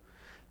deal.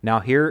 Now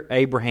here,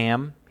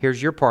 Abraham,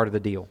 here's your part of the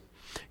deal.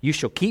 You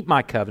shall keep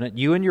my covenant,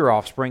 you and your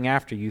offspring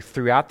after you,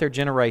 throughout their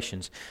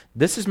generations.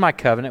 This is my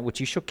covenant which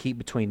you shall keep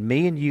between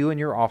me and you and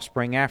your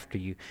offspring after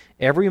you.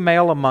 Every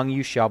male among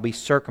you shall be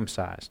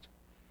circumcised.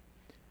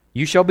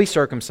 You shall be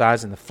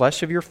circumcised in the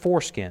flesh of your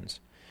foreskins,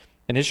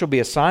 and it shall be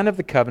a sign of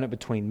the covenant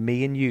between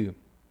me and you.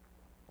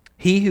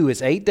 He who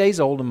is 8 days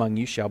old among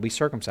you shall be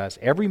circumcised.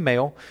 Every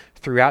male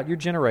throughout your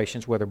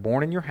generations, whether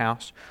born in your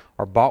house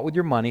or bought with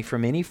your money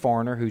from any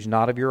foreigner who's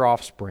not of your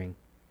offspring,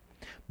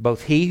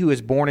 both he who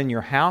is born in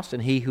your house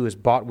and he who is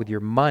bought with your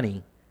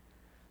money.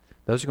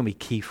 Those are going to be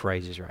key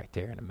phrases right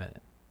there in a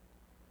minute.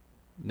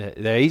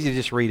 They're easy to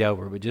just read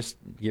over, but just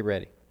get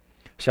ready.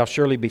 Shall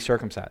surely be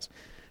circumcised.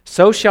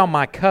 So shall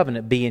my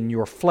covenant be in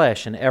your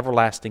flesh, an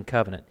everlasting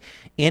covenant.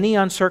 Any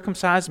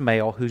uncircumcised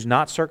male who's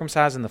not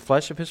circumcised in the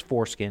flesh of his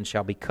foreskin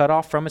shall be cut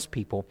off from his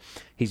people.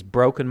 He's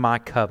broken my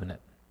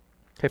covenant.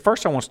 Okay,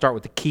 first I want to start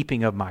with the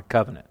keeping of my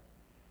covenant.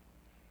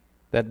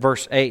 That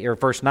verse 8 or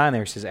verse 9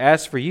 there says,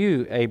 as for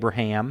you,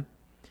 Abraham,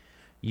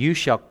 you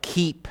shall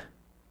keep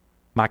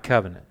my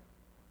covenant.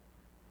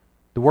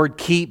 The word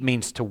keep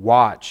means to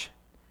watch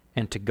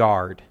and to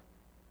guard.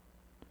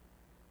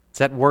 Does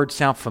that word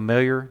sound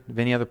familiar? Of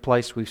any other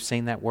place we've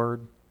seen that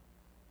word?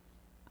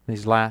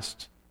 These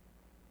last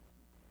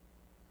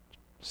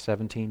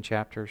 17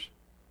 chapters?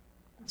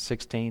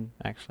 16,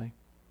 actually.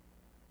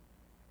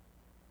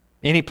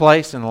 Any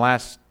place in the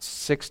last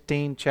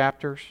 16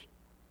 chapters?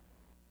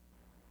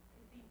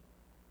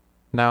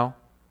 No?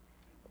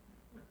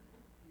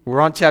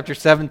 We're on chapter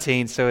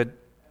 17, so it...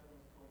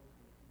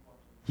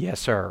 Yes,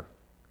 sir.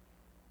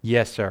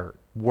 Yes, sir.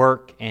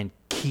 Work and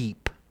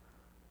keep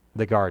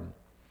the garden.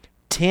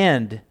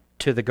 Tend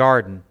to the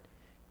garden,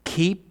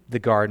 keep the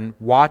garden,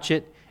 watch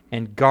it,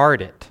 and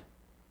guard it.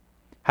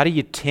 How do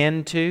you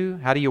tend to?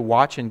 How do you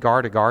watch and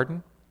guard a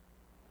garden?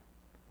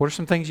 What are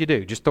some things you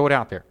do? Just throw it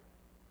out there.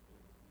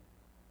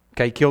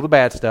 Okay, kill the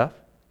bad stuff.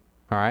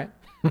 All right.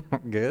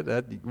 Good.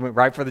 You went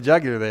right for the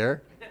jugular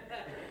there.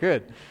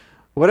 Good.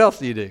 What else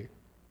do you do?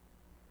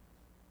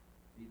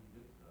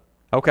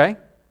 Okay.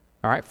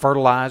 All right.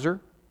 Fertilizer,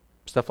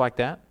 stuff like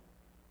that.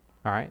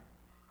 All right.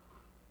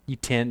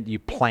 You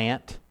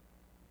plant.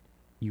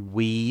 You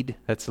weed.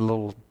 That's a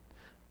little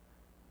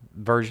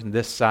version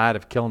this side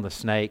of killing the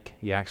snake.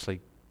 You actually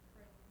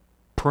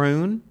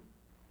prune.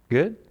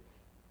 Good.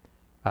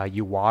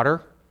 You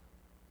water.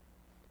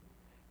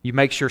 You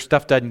make sure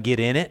stuff doesn't get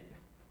in it.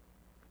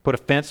 Put a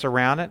fence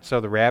around it so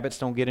the rabbits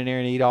don't get in there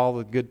and eat all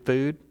the good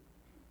food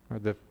or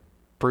the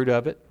fruit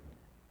of it.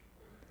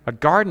 A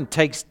garden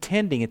takes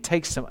tending. It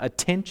takes some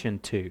attention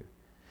to.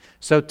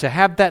 So to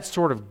have that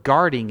sort of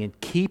guarding and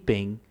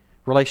keeping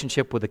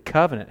relationship with a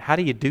covenant, how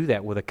do you do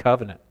that with a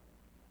covenant?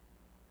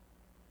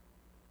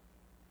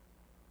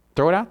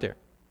 Throw it out there.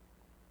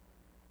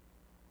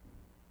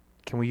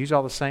 Can we use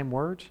all the same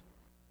words?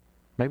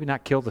 Maybe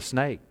not kill the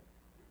snake.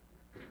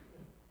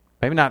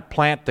 Maybe not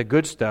plant the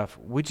good stuff.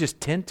 We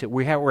just tend to.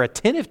 We're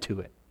attentive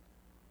to it.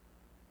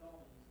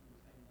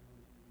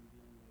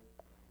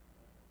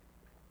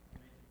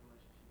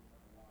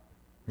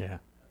 Yeah.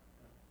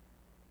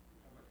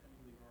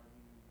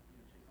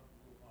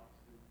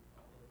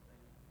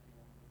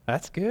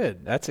 That's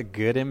good. That's a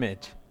good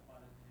image.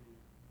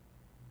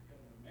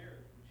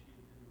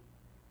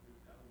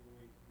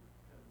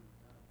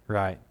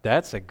 Right.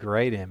 That's a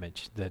great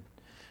image. That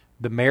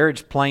the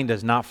marriage plane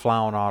does not fly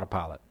on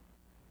autopilot.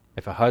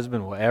 If a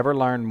husband will ever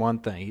learn one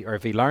thing, or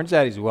if he learns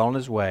that, he's well on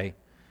his way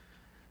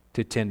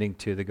to tending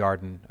to the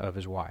garden of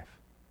his wife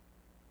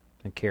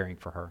and caring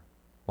for her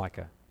like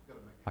a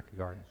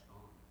garden.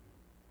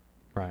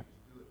 Right.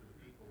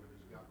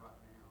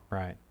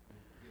 Right.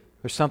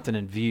 There's something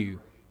in view.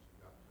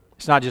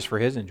 It's not just for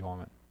his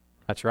enjoyment.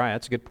 That's right.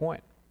 That's a good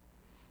point.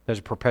 There's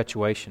a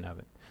perpetuation of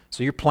it.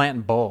 So you're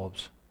planting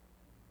bulbs,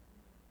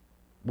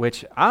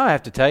 which I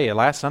have to tell you,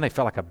 last Sunday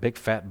felt like a big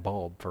fat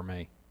bulb for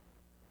me.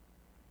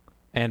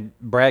 And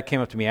Brad came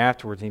up to me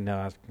afterwards. He knew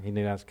I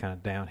was kind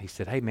of down. He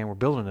said, "Hey, man, we're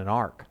building an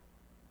ark.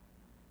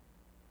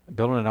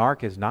 Building an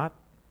ark it's not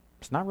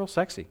real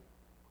sexy.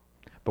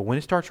 But when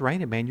it starts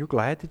raining, man, you're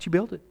glad that you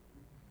built it.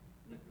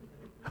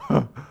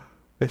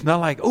 It's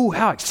not like, oh,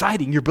 how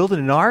exciting, you're building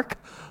an ark?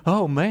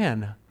 Oh,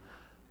 man."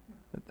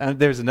 And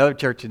there's another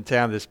church in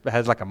town that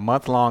has like a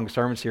month-long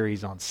sermon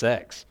series on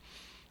sex.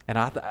 And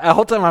the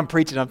whole time I'm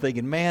preaching, I'm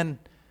thinking, man,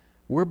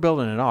 we're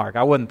building an ark.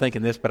 I wasn't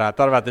thinking this, but I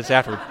thought about this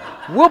afterwards.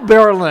 We're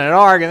building an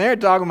ark, and they're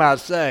talking about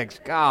sex.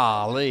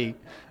 Golly.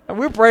 And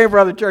we're praying for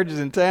other churches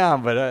in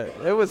town, but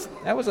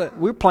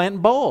we're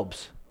planting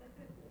bulbs.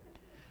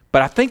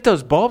 But I think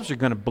those bulbs are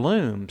going to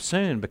bloom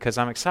soon because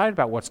I'm excited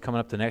about what's coming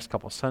up the next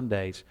couple of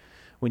Sundays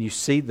when you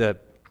see the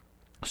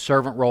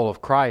servant role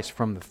of Christ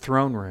from the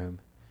throne room.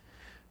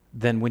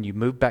 Then when you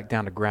move back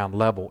down to ground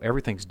level,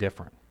 everything's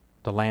different.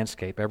 The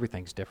landscape,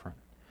 everything's different.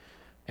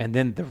 And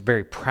then the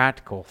very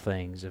practical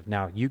things of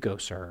now you go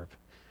serve,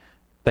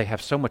 they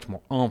have so much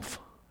more oomph.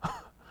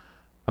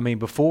 I mean,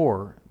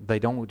 before, they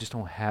just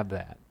don't have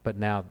that. But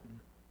now,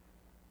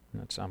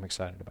 I'm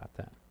excited about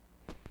that.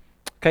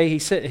 Okay, he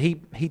said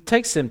he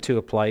takes them to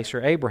a place,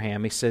 or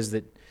Abraham, he says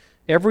that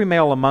every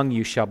male among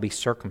you shall be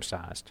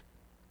circumcised.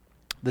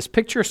 This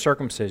picture of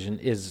circumcision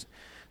is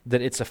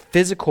that it's a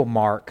physical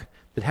mark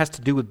that has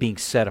to do with being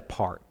set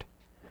apart.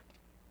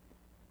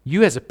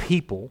 You as a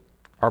people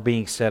are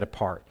being set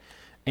apart.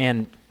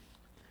 And,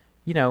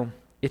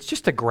 it's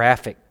just a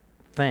graphic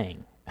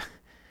thing.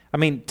 I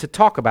mean, to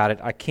talk about it,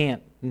 I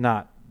can't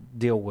not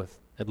deal with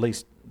at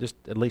least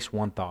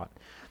one thought.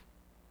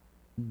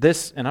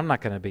 This, and I'm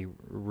not going to be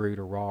rude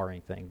or raw or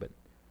anything, but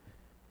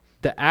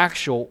the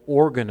actual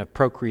organ of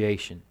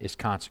procreation is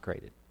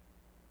consecrated.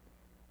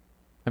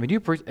 I mean,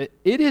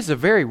 it is a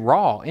very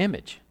raw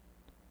image.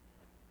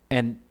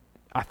 And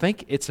I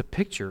think it's a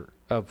picture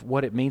of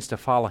what it means to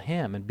follow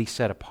Him and be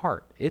set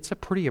apart. It's a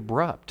pretty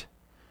abrupt,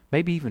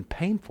 maybe even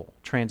painful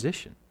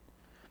transition.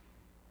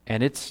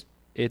 And it's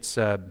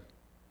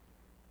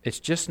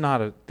just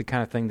not the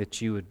kind of thing that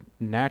you would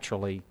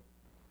naturally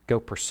go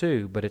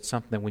pursue, but it's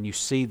something that when you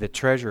see the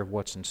treasure of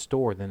what's in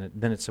store, then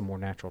it's a more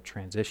natural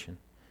transition.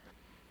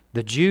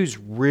 The Jews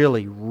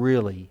really,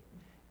 really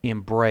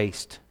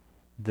embraced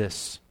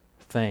this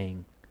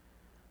thing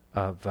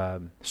of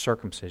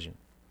circumcision.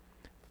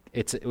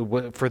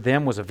 For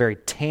them was a very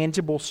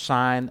tangible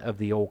sign of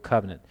the old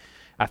covenant.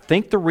 I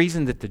think the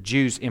reason that the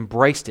Jews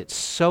embraced it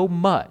so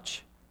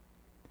much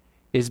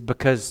is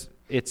because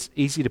it's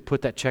easy to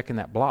put that check in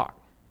that block.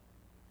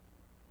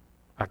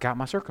 I got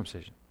my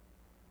circumcision.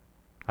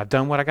 I've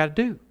done what I got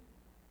to do.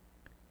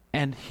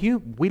 And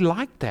we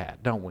like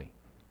that, don't we?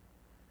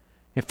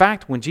 In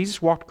fact, when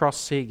Jesus walked across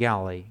the Sea of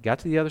Galilee, got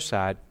to the other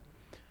side,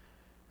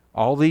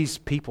 all these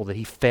people that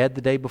He fed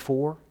the day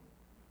before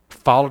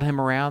followed Him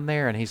around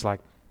there, and He's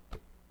like,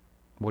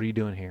 what are you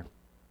doing here?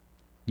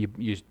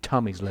 Your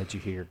tummies led you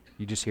here.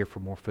 You're just here for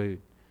more food.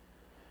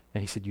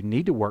 And He said, you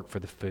need to work for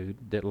the food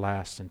that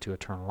lasts into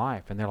eternal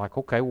life. And they're like,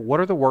 okay, well, what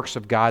are the works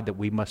of God that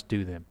we must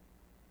do then?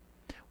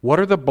 What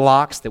are the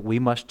blocks that we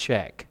must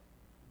check?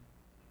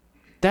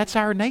 That's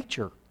our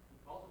nature.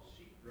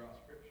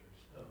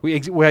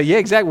 Well, yeah,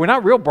 exactly. We're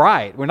not real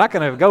bright. We're not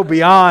going to go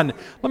beyond,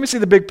 let me see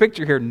the big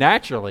picture here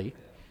naturally.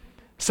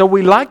 So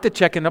we like to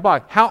check in the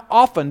box. How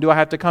often do I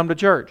have to come to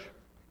church?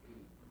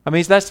 I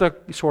mean, that's the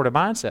sort of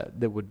mindset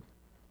that would,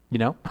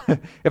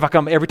 if I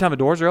come every time the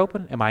doors are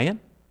open, am I in?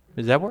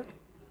 Does that work?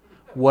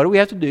 What do we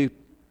have to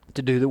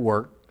do the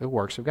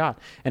works of God?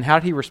 And how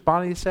did He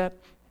respond to that?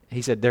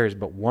 He said, there is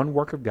but one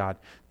work of God,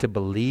 to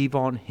believe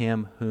on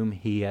Him whom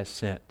He has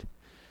sent.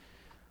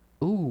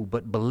 Ooh,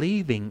 but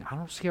believing, I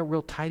don't see a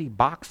real tidy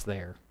box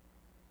there.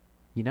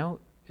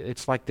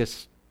 It's like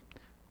this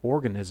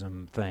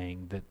organism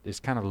thing that is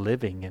kind of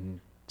living and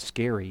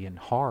scary and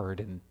hard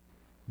and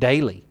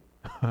daily.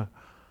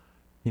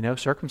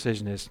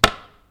 Circumcision is,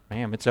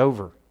 man, it's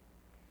over.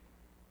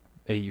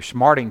 You're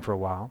smarting for a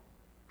while,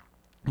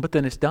 but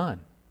then it's done.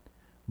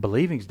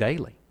 Believing's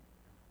daily.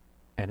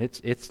 And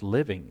it's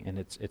living, and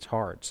it's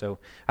hard. So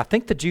I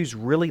think the Jews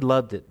really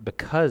loved it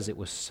because it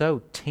was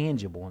so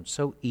tangible and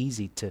so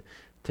easy to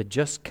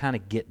just kind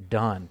of get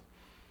done.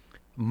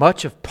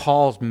 Much of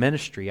Paul's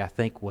ministry, I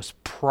think, was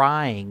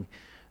prying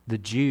the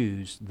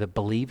Jews, the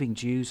believing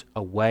Jews,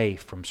 away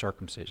from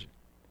circumcision.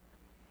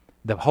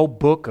 The whole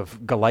book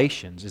of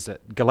Galatians is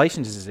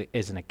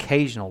an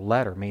occasional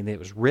letter, meaning it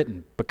was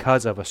written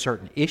because of a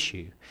certain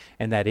issue.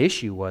 And that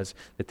issue was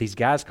that these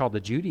guys called the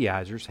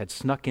Judaizers had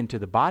snuck into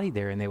the body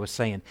there, and they were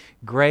saying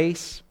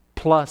grace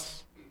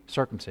plus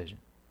circumcision.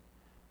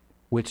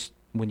 Which,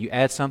 when you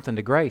add something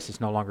to grace,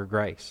 it's no longer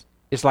grace.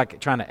 It's like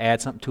trying to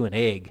add something to an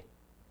egg.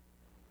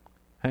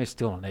 I mean, it's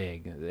still an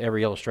egg.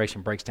 Every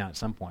illustration breaks down at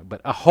some point. But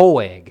a whole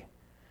egg.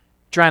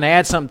 Trying to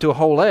add something to a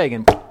whole egg,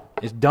 and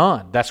it's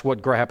done. That's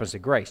what happens to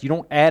grace. You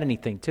don't add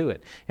anything to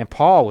it. And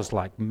Paul was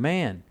like,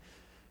 man,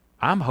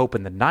 I'm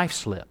hoping the knife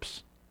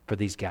slips for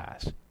these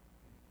guys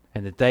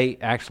and that they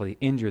actually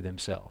injure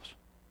themselves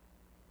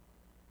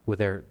with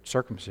their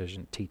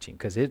circumcision teaching,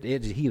 because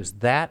he was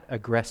that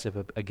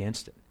aggressive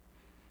against it.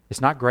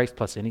 It's not grace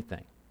plus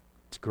anything.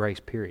 It's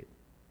grace, period.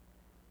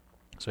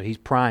 So he's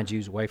prying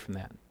Jews away from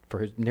that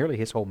for nearly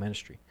his whole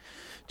ministry.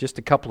 Just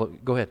a couple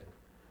of, go ahead.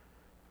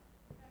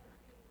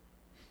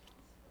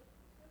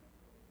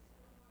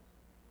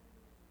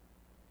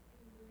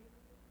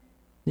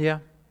 Yeah.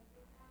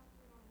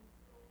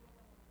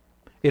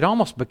 It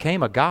almost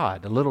became a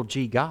god, a little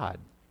g god.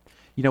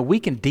 We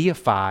can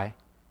deify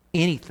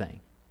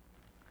anything.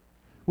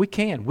 We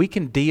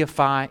can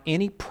deify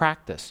any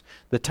practice.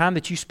 The time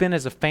that you spend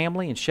as a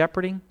family and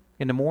shepherding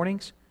in the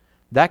mornings,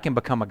 that can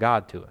become a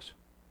god to us.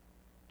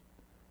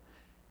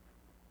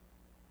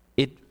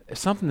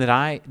 Something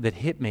that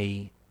hit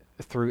me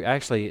through,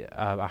 actually,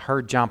 I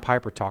heard John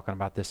Piper talking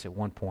about this at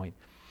one point,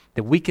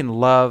 that we can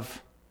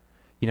love,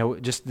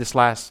 just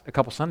a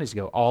couple Sundays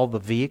ago, all the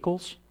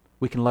vehicles.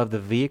 We can love the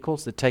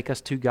vehicles that take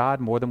us to God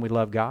more than we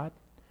love God.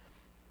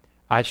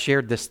 I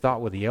shared this thought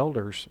with the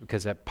elders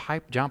because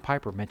John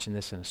Piper mentioned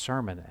this in a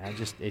sermon.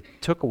 It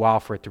took a while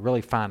for it to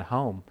really find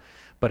home.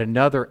 But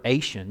another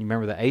Asian, you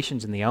remember the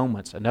Asians and the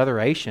Omans, another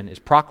Asian is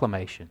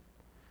proclamation.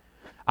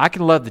 I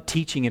can love the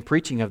teaching and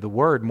preaching of the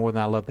Word more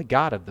than I love the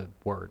God of the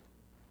Word.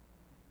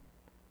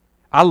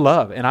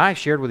 And I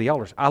shared with the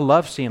elders, I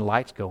love seeing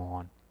lights go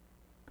on.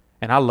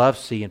 And I love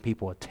seeing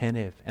people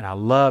attentive. And I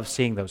love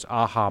seeing those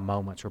aha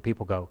moments where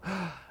people go,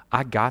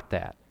 I got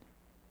that.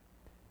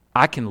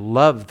 I can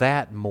love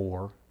that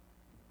more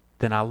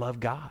than I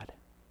love God.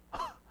 Do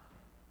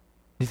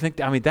you think,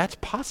 that's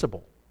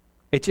possible.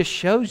 It just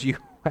shows you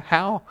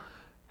how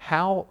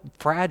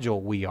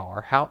fragile we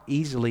are, how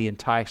easily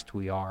enticed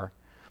we are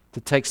to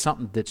take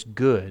something that's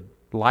good,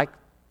 like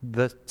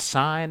the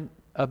sign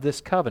of this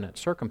covenant,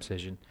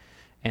 circumcision,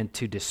 and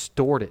to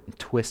distort it and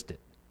twist it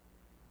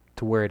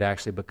to where it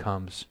actually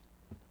becomes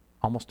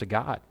almost a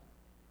God.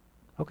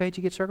 Okay, did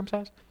you get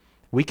circumcised?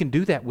 We can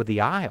do that with the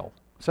aisle.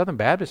 Southern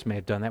Baptists may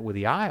have done that with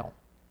the aisle.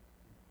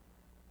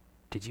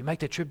 Did you make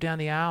the trip down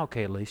the aisle?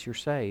 Okay, at least you're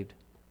saved.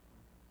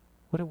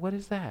 What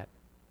is that?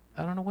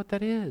 I don't know what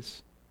that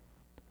is.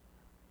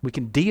 We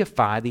can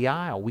deify the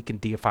aisle. We can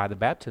deify the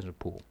baptism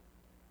pool.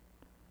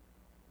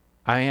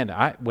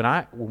 When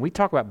we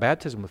talk about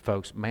baptism with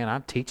folks, man,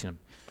 I'm teaching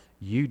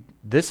them.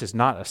 This is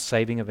not a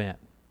saving event.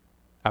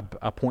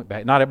 I point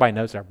back. Not everybody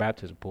knows that our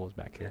baptism pool is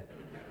back here.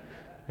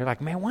 They're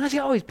like, man, why does he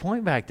always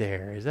point back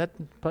there? Is that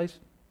the place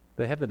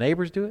they have the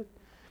neighbors do it?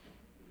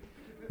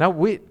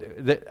 No,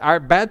 our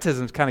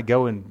baptisms kind of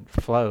go in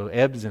flow,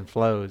 ebbs and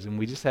flows, and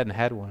we just hadn't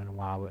had one in a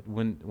while. But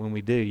when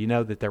we do, you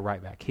know that they're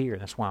right back here.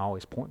 That's why I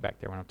always point back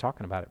there when I'm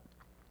talking about it.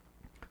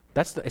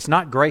 It's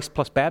not grace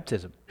plus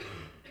baptism.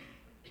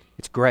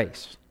 It's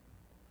grace.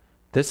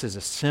 This is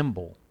a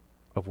symbol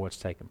of what's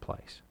taken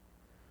place.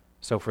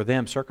 So for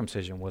them,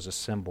 circumcision was a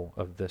symbol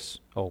of this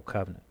old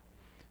covenant.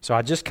 So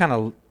I just kind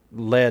of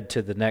led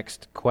to the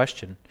next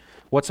question.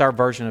 What's our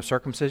version of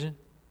circumcision?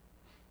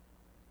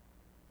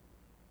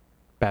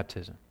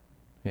 Baptism.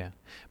 Yeah.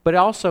 But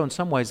also in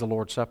some ways the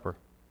Lord's Supper.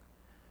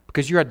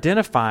 Because you're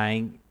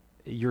identifying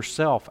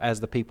yourself as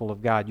the people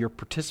of God. You're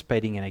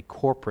participating in a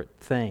corporate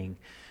thing.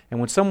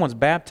 And when someone's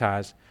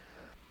baptized,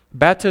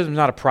 baptism is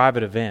not a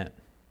private event.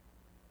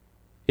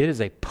 It is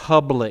a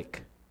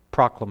public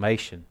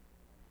proclamation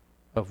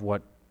of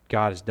what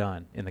God has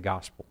done in the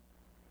gospel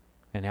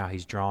and how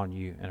He's drawn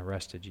you and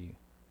arrested you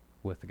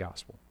with the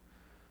gospel.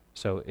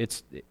 So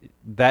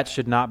that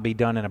should not be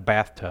done in a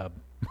bathtub.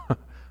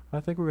 I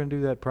think we're going to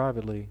do that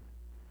privately.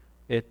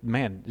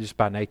 Just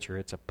by nature,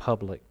 it's a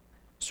public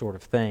sort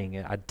of thing,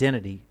 an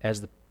identity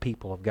as the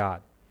people of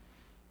God.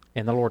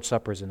 And the Lord's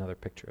Supper is another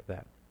picture of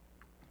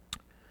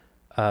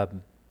that.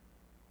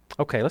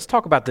 Okay, let's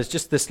talk about this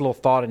little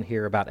thought in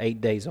here about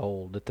 8 days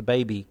old, that the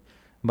baby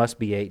must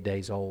be 8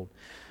 days old.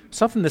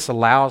 Something this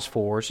allows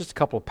for, it's just a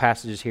couple of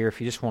passages here if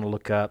you just want to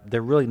look up.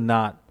 They're really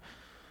not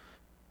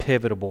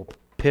pivotal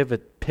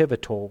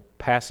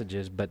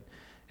passages, but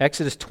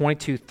Exodus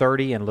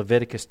 22:30 and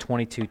Leviticus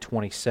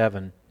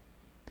 22:27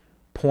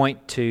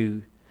 point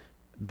to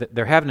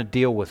they're having to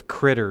deal with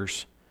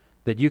critters,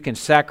 that you can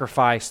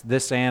sacrifice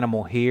this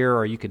animal here,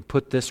 or you can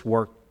put this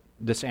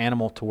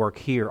animal to work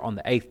here on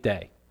the 8th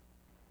day.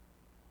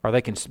 Or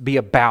they can be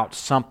about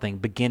something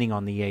beginning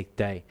on the 8th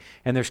day.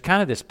 And there's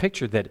kind of this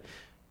picture that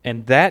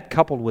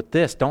coupled with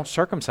this, don't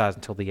circumcise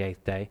until the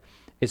 8th day,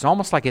 it's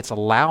almost like it's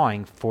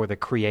allowing for the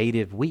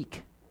creative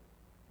week.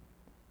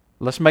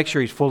 Let's make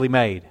sure he's fully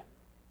made.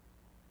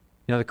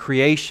 The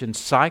creation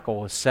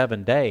cycle is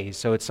 7 days,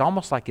 so it's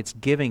almost like it's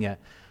giving an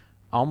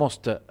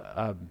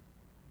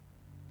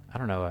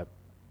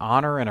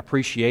honor and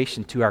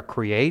appreciation to our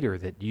Creator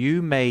that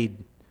you made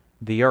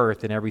the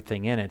earth and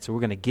everything in it, so we're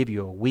going to give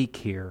you a week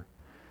here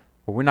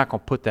where we're not going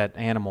to put that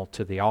animal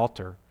to the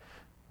altar.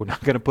 We're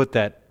not going to put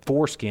that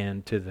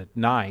foreskin to the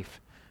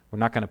knife. We're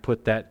not going to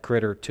put that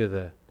critter to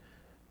the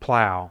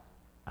plow.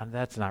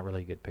 That's not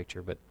really a good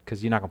picture, but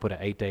because you're not going to put an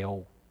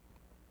 8-day-old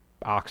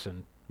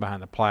oxen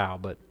behind the plow,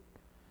 but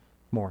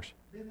Morris.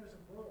 Then there's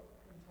a book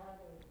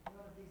entitled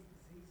One of These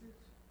Diseases,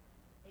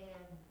 and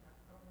I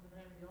don't know the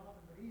name of the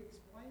author, but he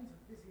explains the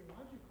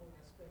physiological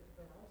aspect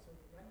of that also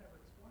that never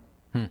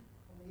explained.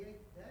 On the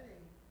 8th day,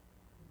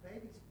 the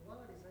baby's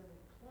blood is able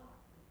to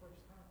clot for the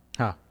first time.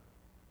 Huh.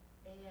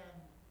 And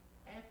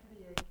after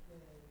the 8th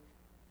day,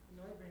 the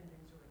nerve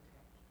endings are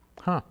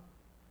attached. Huh.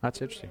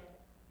 That's interesting.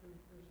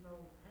 There's no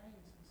pain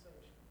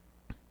sensation.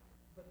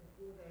 But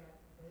before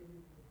that, the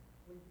baby will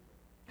bleed.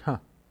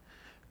 Huh.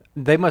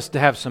 They must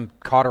have some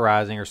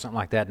cauterizing or something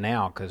like that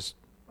now, because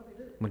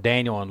when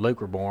Daniel and Luke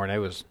were born, it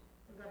was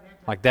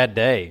like that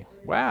day.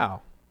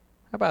 Wow.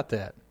 How about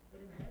that?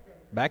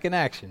 Back in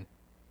action.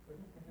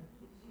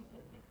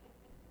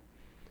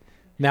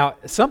 Now,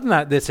 something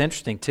that's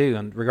interesting,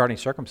 too, regarding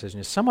circumcision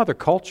is some other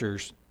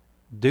cultures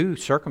do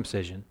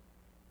circumcision,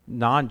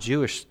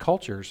 non-Jewish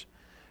cultures,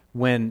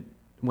 when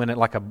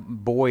like a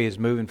boy is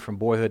moving from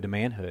boyhood to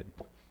manhood,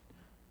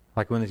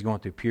 like when he's going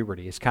through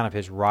puberty. It's kind of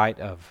his rite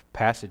of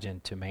passage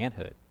into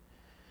manhood.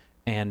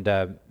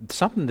 And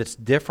something that's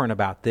different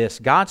about this,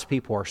 God's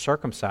people are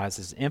circumcised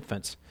as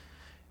infants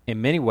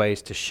in many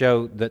ways to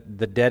show that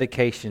the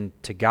dedication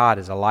to God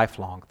is a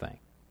lifelong thing.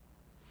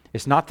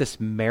 It's not this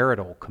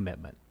marital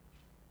commitment.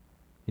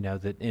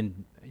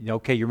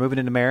 Okay, you're moving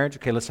into marriage,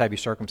 okay, let's have you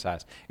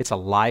circumcised. It's a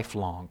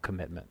lifelong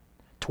commitment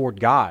toward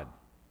God.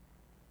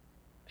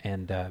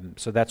 And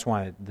so that's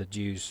why the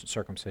Jews'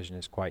 circumcision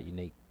is quite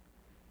unique.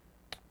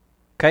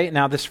 Okay,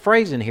 now this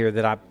phrase in here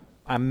that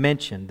I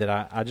mentioned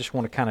that I just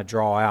want to kind of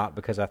draw out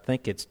because I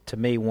think it's, to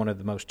me, one of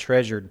the most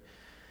treasured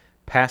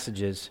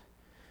passages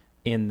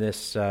in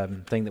this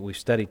thing that we've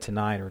studied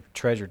tonight, or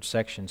treasured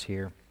sections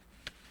here,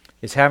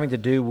 is having to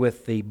do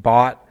with the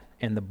bought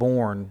and the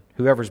born.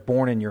 Whoever's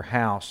born in your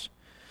house.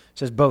 It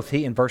says both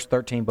he, in verse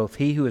 13, both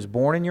he who is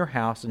born in your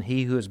house and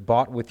he who is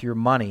bought with your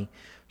money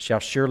shall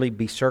surely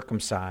be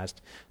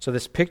circumcised. So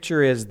this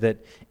picture is that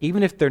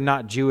even if they're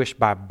not Jewish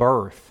by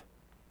birth,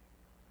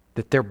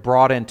 that they're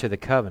brought into the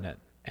covenant,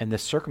 and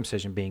this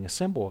circumcision being a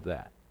symbol of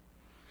that.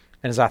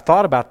 And as I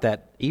thought about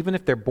that, even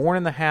if they're born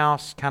in the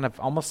house, kind of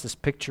almost this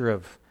picture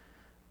of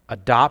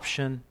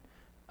adoption,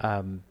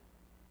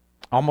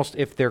 almost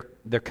if they're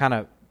kind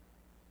of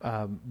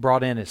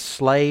brought in as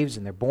slaves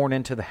and they're born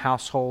into the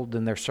household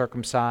and they're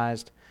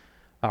circumcised,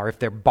 or if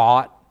they're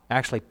bought,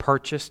 actually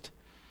purchased.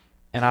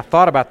 And I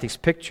thought about these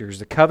pictures.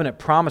 The covenant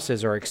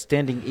promises are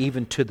extending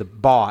even to the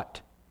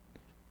bought.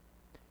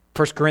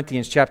 1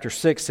 Corinthians chapter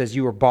 6 says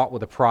you were bought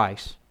with a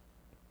price.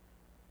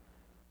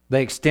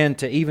 They extend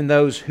to even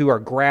those who are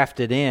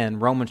grafted in.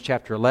 Romans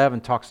chapter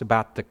 11 talks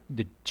about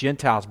the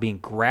Gentiles being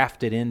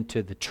grafted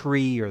into the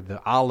tree or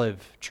the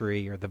olive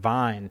tree or the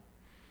vine.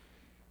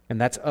 And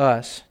that's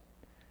us.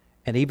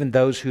 And even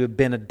those who have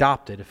been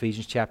adopted.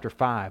 Ephesians chapter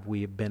 5,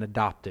 we have been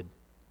adopted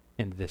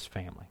into this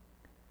family.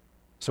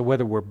 So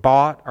whether we're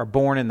bought or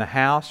born in the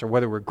house, or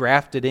whether we're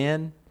grafted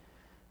in,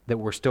 that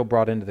we're still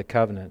brought into the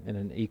covenant in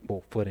an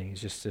equal footing.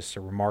 It's just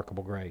a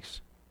remarkable grace.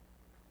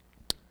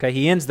 Okay,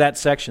 he ends that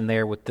section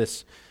there with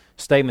this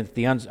statement that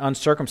the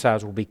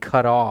uncircumcised will be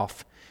cut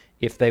off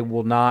if they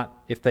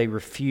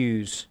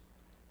refuse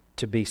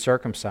to be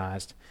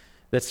circumcised.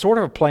 That's sort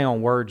of a play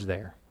on words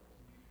there.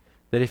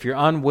 That if you're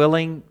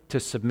unwilling to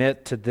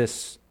submit to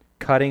this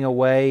cutting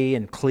away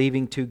and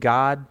cleaving to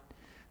God,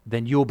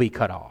 then you'll be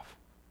cut off.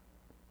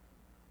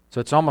 So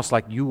it's almost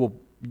like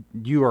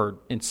you are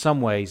in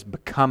some ways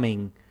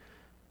becoming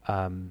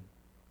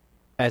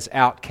as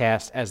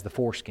outcast as the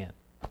foreskin,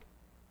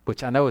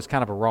 which I know is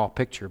kind of a raw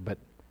picture, but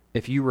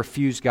if you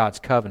refuse God's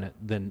covenant,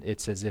 then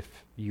it's as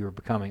if you are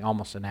becoming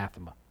almost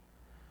anathema.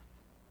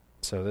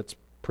 So that's a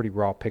pretty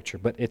raw picture,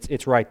 but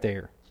it's right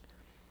there.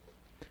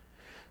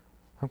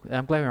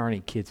 I'm glad there aren't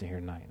any kids in here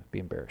tonight. I'd be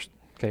embarrassed.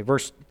 Okay,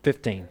 verse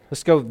 15.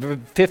 Let's go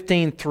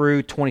 15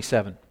 through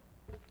 27.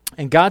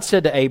 And God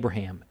said to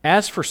Abraham,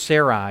 "As for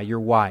Sarai, your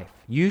wife,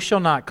 you shall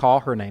not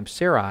call her name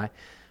Sarai,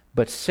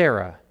 but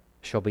Sarah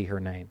shall be her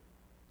name.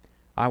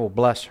 I will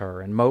bless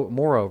her, and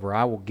moreover,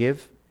 I will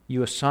give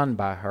you a son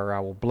by her. I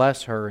will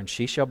bless her, and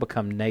she shall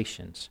become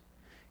nations.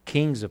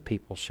 Kings of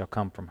peoples shall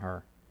come from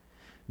her."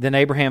 Then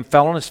Abraham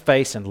fell on his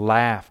face and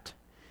laughed,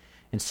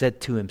 and said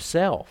to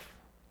himself,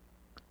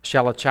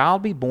 "Shall a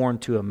child be born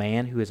to a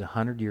man who is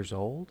 100 years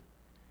old?"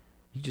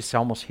 You just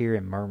almost hear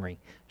him murmuring,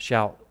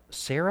 "Shall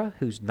Sarah,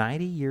 who's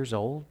 90 years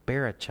old,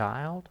 bear a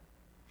child?"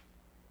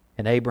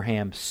 And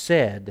Abraham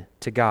said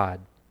to God,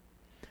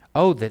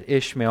 "Oh, that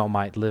Ishmael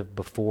might live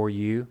before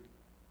you."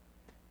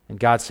 And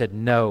God said,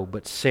 "No,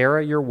 but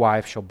Sarah your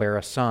wife shall bear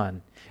a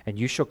son, and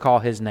you shall call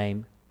his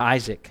name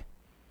Isaac.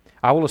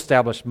 I will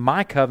establish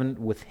my covenant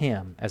with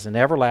him as an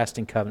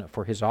everlasting covenant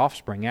for his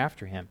offspring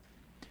after him.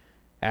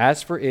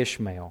 As for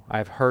Ishmael, I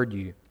have heard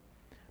you.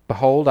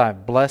 Behold, I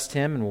have blessed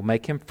him and will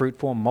make him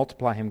fruitful and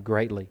multiply him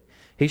greatly.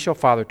 He shall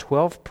father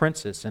 12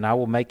 princes, and I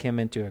will make him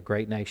into a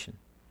great nation.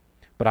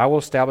 But I will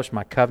establish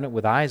my covenant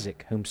with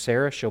Isaac, whom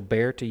Sarah shall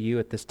bear to you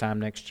at this time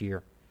next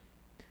year."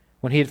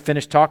 When he had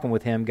finished talking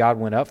with him, God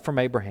went up from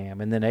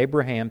Abraham, and then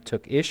Abraham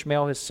took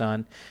Ishmael his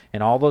son,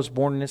 and all those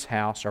born in his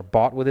house are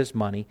bought with his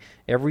money,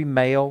 every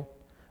male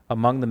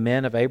among the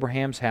men of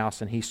Abraham's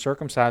house, and he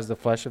circumcised the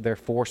flesh of their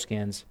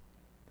foreskins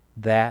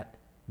that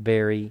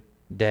very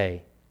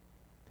day,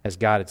 as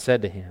God had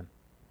said to him.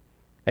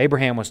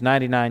 Abraham was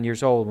 99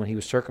 years old when he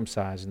was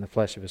circumcised in the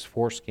flesh of his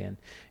foreskin,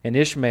 and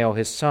Ishmael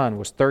his son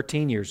was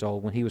 13 years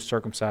old when he was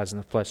circumcised in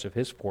the flesh of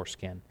his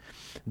foreskin.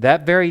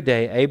 That very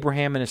day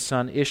Abraham and his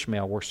son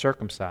Ishmael were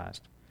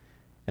circumcised,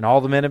 and all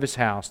the men of his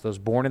house, those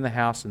born in the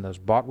house and those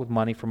bought with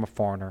money from a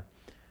foreigner,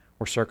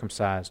 were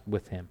circumcised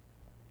with him.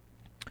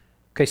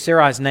 Okay,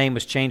 Sarai's name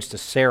was changed to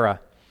Sarah.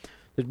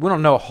 We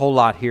don't know a whole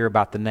lot here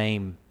about the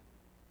name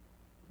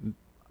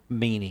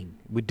meaning.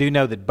 We do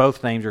know that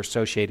both names are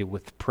associated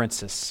with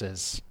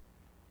princesses,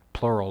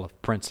 plural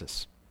of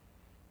princess.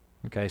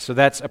 Okay, so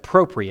that's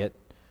appropriate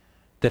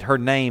that her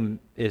name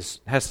has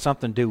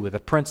something to do with a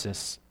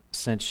princess,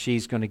 since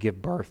she's going to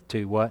give birth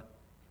to what?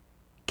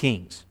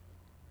 Kings.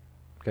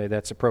 Okay,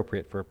 that's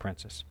appropriate for a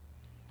princess.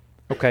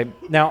 Okay,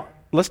 now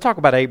let's talk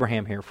about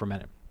Abraham here for a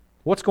minute.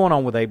 What's going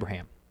on with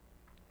Abraham?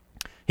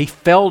 He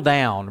fell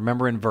down,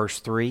 remember in verse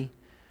 3,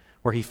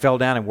 where he fell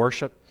down in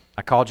worship?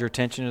 I called your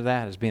attention to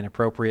that as being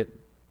appropriate,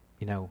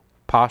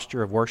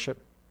 posture of worship.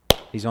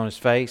 He's on his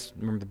face.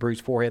 Remember the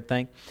bruised forehead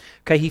thing?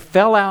 Okay, he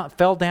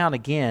fell down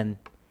again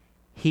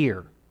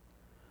here.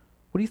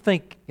 What do you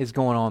think is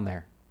going on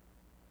there?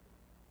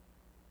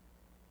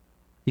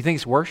 You think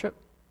it's worship?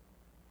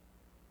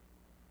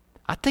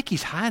 I think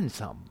he's hiding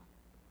something.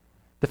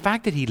 The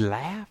fact that he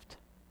laughed,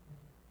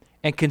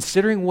 and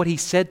considering what he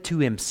said to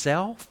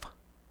himself,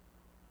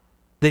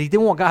 that he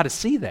didn't want God to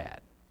see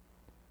that.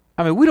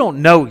 I mean, we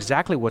don't know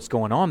exactly what's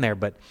going on there,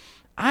 but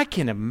I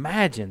can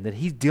imagine that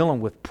he's dealing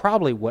with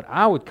probably what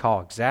I would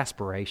call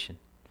exasperation.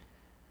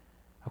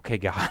 Okay,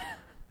 God,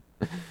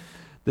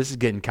 this is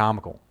getting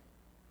comical.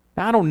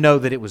 Now, I don't know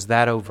that it was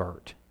that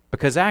overt,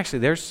 because actually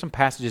there's some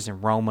passages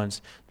in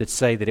Romans that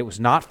say that it was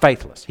not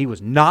faithless. He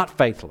was not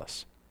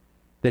faithless,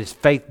 that his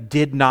faith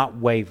did not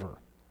waver.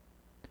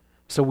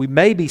 So we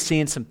may be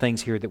seeing some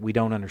things here that we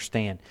don't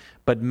understand.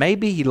 But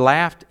maybe he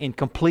laughed in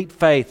complete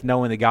faith,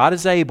 knowing that God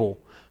is able.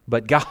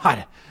 But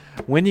God,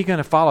 when are you going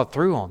to follow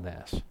through on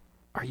this?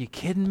 Are you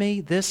kidding me?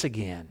 This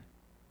again.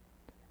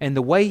 And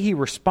the way he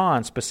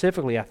responds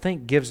specifically, I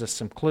think, gives us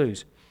some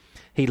clues.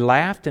 He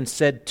laughed and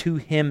said to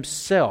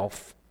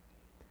himself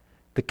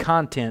the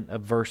content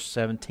of verse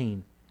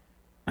 17.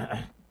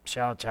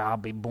 Shall a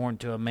child be born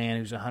to a man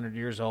who's 100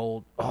 years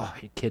old? Oh,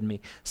 you kidding me?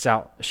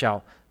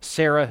 Shall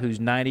Sarah, who's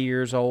 90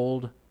 years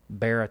old,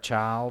 bear a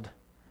child?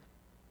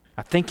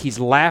 I think he's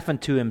laughing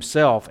to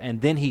himself,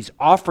 and then he's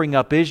offering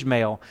up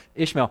Ishmael.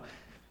 Ishmael,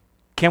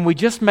 can we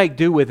just make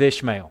do with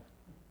Ishmael?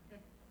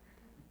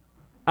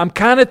 I'm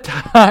kind of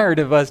tired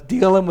of us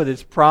dealing with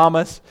his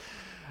promise.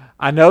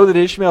 I know that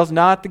Ishmael's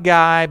not the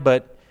guy,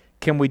 but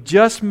can we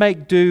just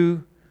make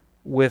do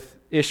with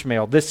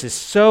Ishmael? This is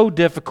so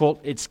difficult.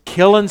 It's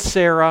killing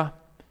Sarah.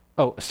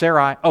 Oh,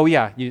 Sarai. Oh,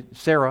 yeah,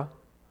 Sarah.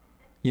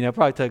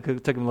 Probably took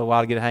him a little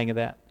while to get a hang of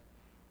that.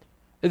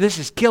 This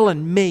is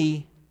killing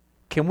me.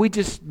 Can we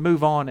just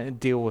move on and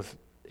deal with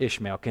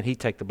Ishmael? Can he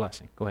take the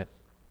blessing? Go ahead.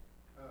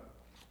 Do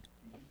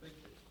you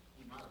think that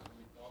he might have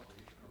really thought that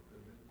Ishmael could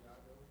have been the guy,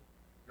 though,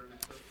 during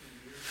that 13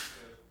 years?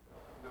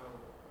 Because,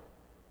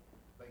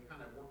 they kind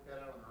of worked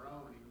that out on their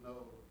own, even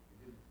though it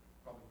didn't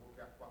probably work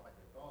out quite like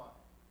they thought.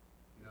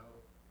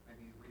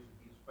 Maybe the reason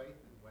his faith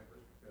didn't waver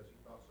is because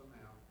he thought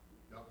somehow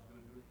God was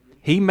going to do it for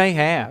him. He may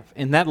have.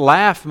 And that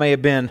laugh may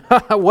have been,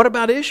 what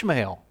about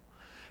Ishmael?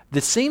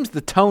 This seems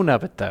the tone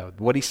of it, though.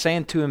 What he's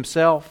saying to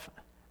himself,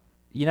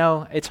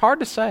 it's hard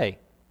to say.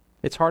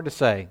 It's hard to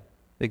say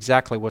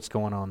exactly what's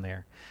going on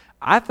there.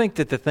 I think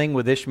that the thing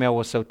with Ishmael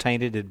was so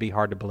tainted, it'd be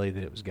hard to believe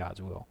that it was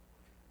God's will.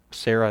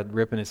 Sarah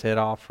ripping his head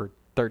off for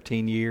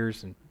 13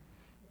 years, and,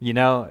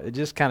 it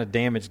just kind of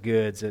damaged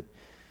goods.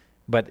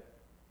 But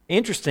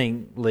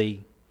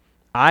interestingly,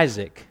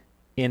 Isaac,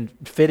 in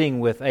fitting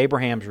with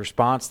Abraham's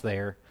response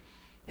there,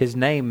 his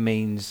name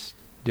means,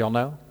 do y'all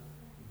know?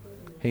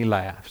 He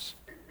laughs.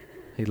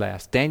 He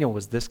laughs. Daniel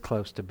was this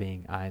close to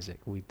being Isaac.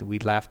 We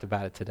laughed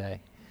about it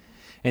today.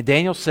 And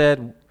Daniel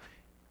said,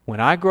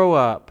 when I grow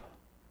up,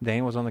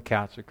 Daniel was on the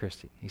couch with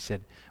Christy. He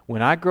said,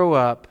 when I grow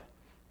up,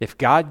 if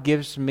God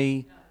gives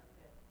me,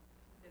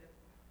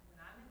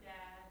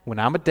 when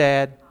I'm a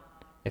dad,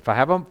 if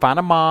I find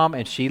a mom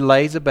and she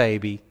lays a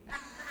baby,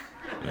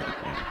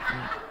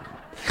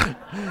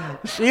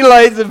 she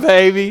lays a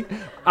baby,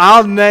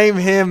 I'll name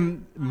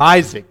him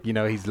Isaac.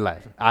 He's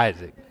laughing.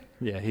 Isaac.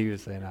 Yeah, he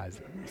was saying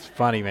Isaac. It's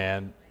funny,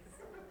 man.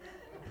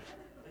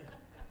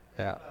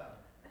 Yeah.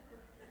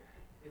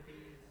 If his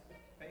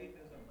faith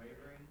isn't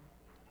wavering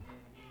and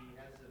he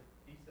has a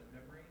decent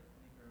memory, and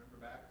he can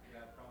remember back to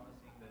God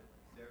promising that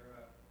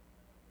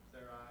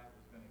Sarai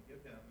was going to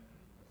give him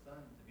a son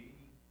to be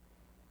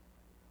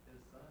his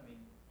son,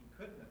 he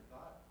couldn't have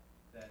thought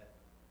that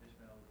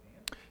Ishmael was the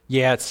answer.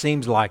 Yeah, it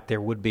seems like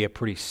there would be a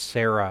pretty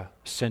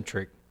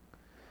Sarah-centric.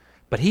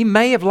 But he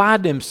may have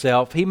lied to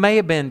himself. He may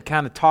have been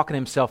kind of talking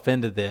himself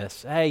into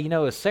this. Hey,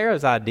 it's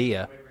Sarah's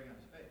idea.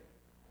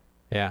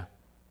 Yeah.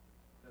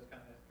 That's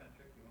kind of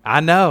tricky.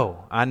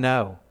 I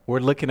know. We're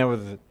looking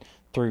over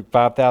through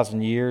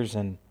 5,000 years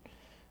and,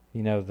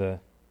 the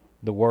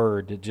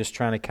Word, just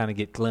trying to kind of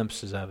get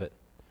glimpses of it.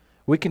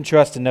 We can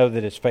trust to know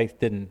that his faith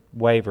didn't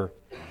waver.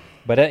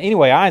 But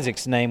anyway,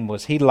 Isaac's name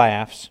was He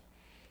Laughs.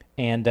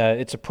 And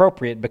it's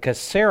appropriate because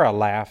Sarah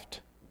laughed.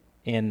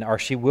 Or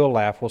she will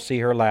laugh. We'll see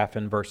her laugh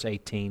in verse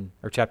 18,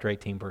 or chapter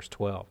 18, verse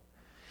 12.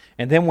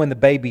 And then when the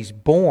baby's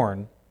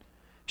born,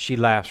 she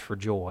laughs for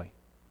joy,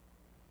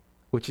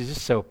 which is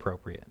just so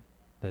appropriate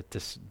that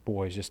this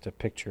boy is just a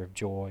picture of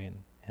joy.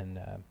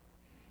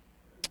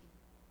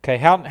 Okay,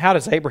 how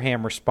does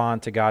Abraham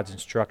respond to God's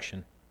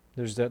instruction?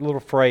 There's that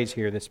little phrase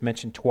here that's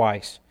mentioned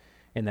twice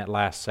in that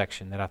last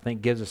section that I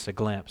think gives us a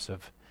glimpse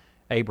of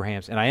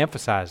Abraham's, and I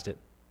emphasized it,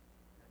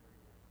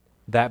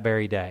 that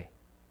very day.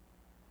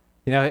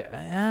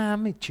 Let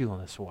me chew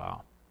on this a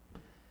while.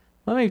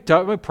 Let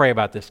me pray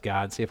about this,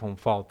 God, and see if I'm going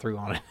to follow through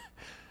on it.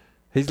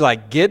 He's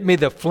like, get me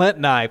the flint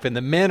knife, and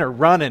the men are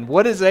running.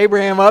 What is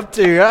Abraham up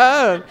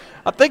to?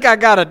 I think I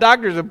got a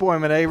doctor's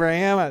appointment,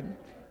 Abraham.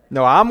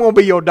 No, I'm going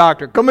to be your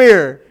doctor. Come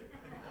here.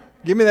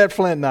 Give me that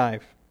flint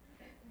knife.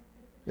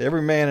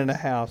 Every man in the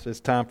house, it's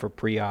time for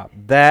pre-op.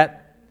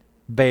 That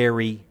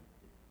very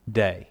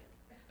day.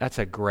 That's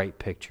a great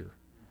picture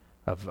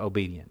of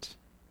obedience.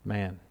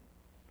 Man,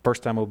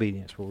 first-time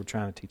obedience, what we're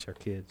trying to teach our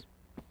kids.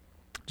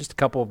 Just a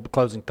couple of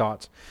closing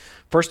thoughts.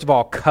 First of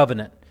all,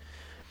 covenant.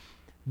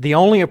 The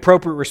only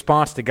appropriate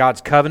response to God's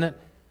covenant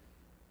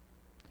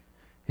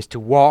is to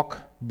walk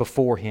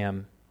before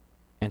Him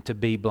and to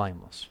be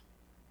blameless.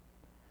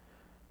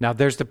 Now,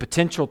 there's the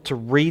potential to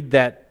read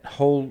that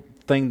whole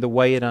thing the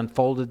way it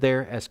unfolded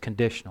there as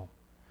conditional.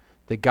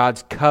 That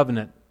God's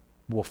covenant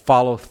will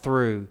follow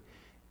through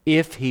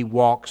if He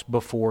walks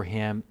before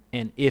Him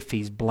and if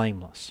He's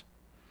blameless.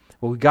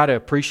 What we've got to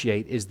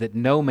appreciate is that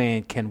no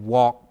man can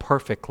walk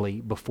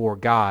perfectly before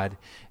God,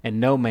 and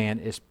no man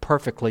is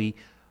perfectly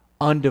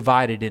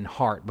undivided in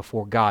heart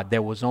before God.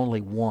 There was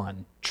only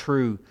one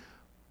true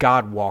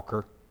God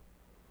walker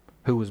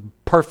who was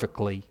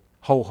perfectly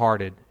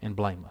wholehearted and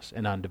blameless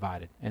and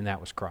undivided, and that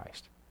was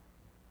Christ.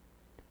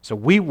 So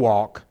we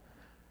walk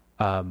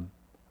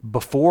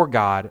before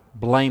God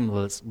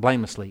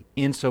blamelessly,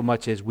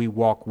 insomuch as we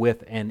walk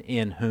with and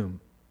in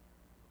whom?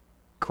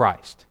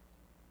 Christ.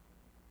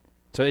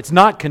 So it's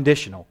not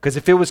conditional, because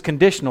if it was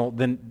conditional,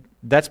 then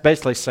that's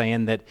basically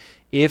saying that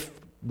if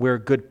we're a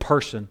good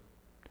person,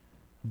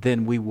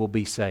 then we will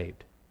be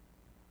saved.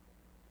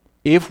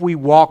 If we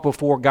walk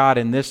before God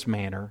in this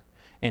manner,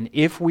 and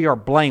if we are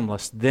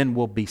blameless, then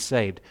we'll be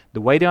saved.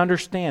 The way to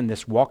understand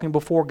this, walking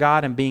before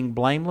God and being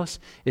blameless,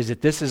 is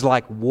that this is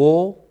like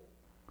wool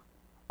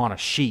on a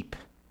sheep.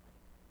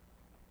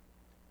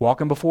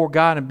 Walking before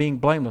God and being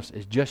blameless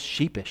is just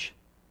sheepish.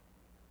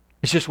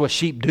 It's just what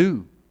sheep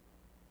do.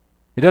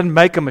 It doesn't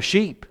make them a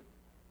sheep.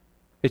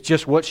 It's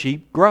just what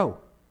sheep grow.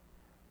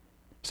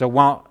 So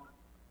while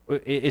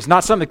it's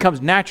not something that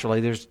comes naturally,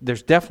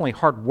 there's definitely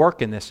hard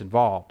work in this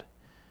involved.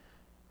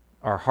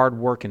 Or hard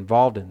work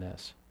involved in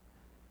this.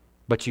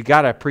 But you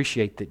got to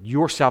appreciate that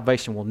your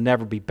salvation will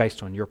never be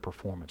based on your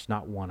performance,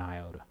 not one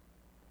iota.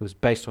 It was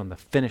based on the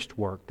finished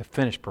work, the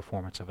finished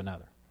performance of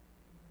another.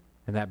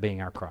 And that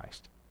being our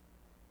Christ.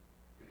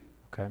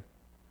 Okay?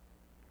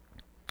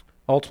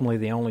 Ultimately,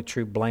 the only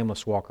true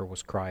blameless walker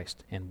was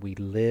Christ. And we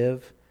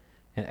live,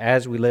 and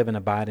as we live and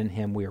abide in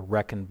Him, we are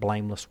reckoned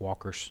blameless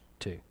walkers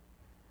too.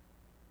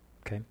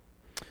 Okay?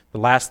 The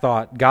last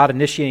thought, God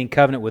initiating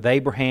covenant with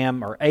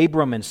Abraham, or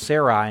Abram and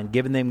Sarai, and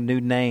giving them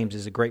new names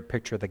is a great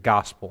picture of the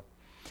gospel.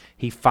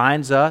 He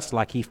finds us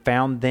like He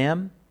found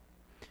them.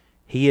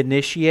 He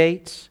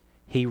initiates.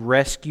 He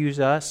rescues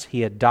us.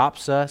 He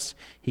adopts us.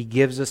 He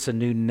gives us a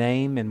new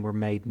name, and we're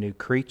made new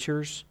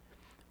creatures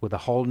with a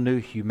whole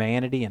new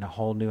humanity and a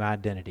whole new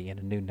identity, and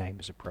a new name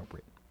is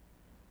appropriate.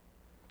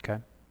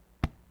 Okay?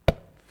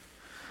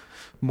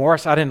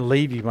 Morris, I didn't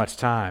leave you much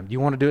time. Do you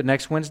want to do it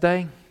next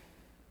Wednesday?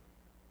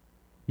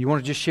 You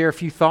want to just share a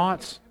few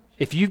thoughts?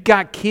 If you've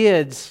got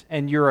kids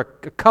and you're a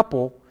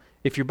couple,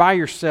 if you're by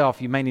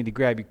yourself, you may need to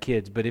grab your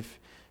kids. But if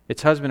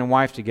it's husband and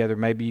wife together,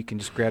 maybe you can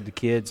just grab the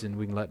kids and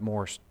we can let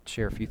Morris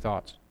share a few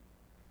thoughts.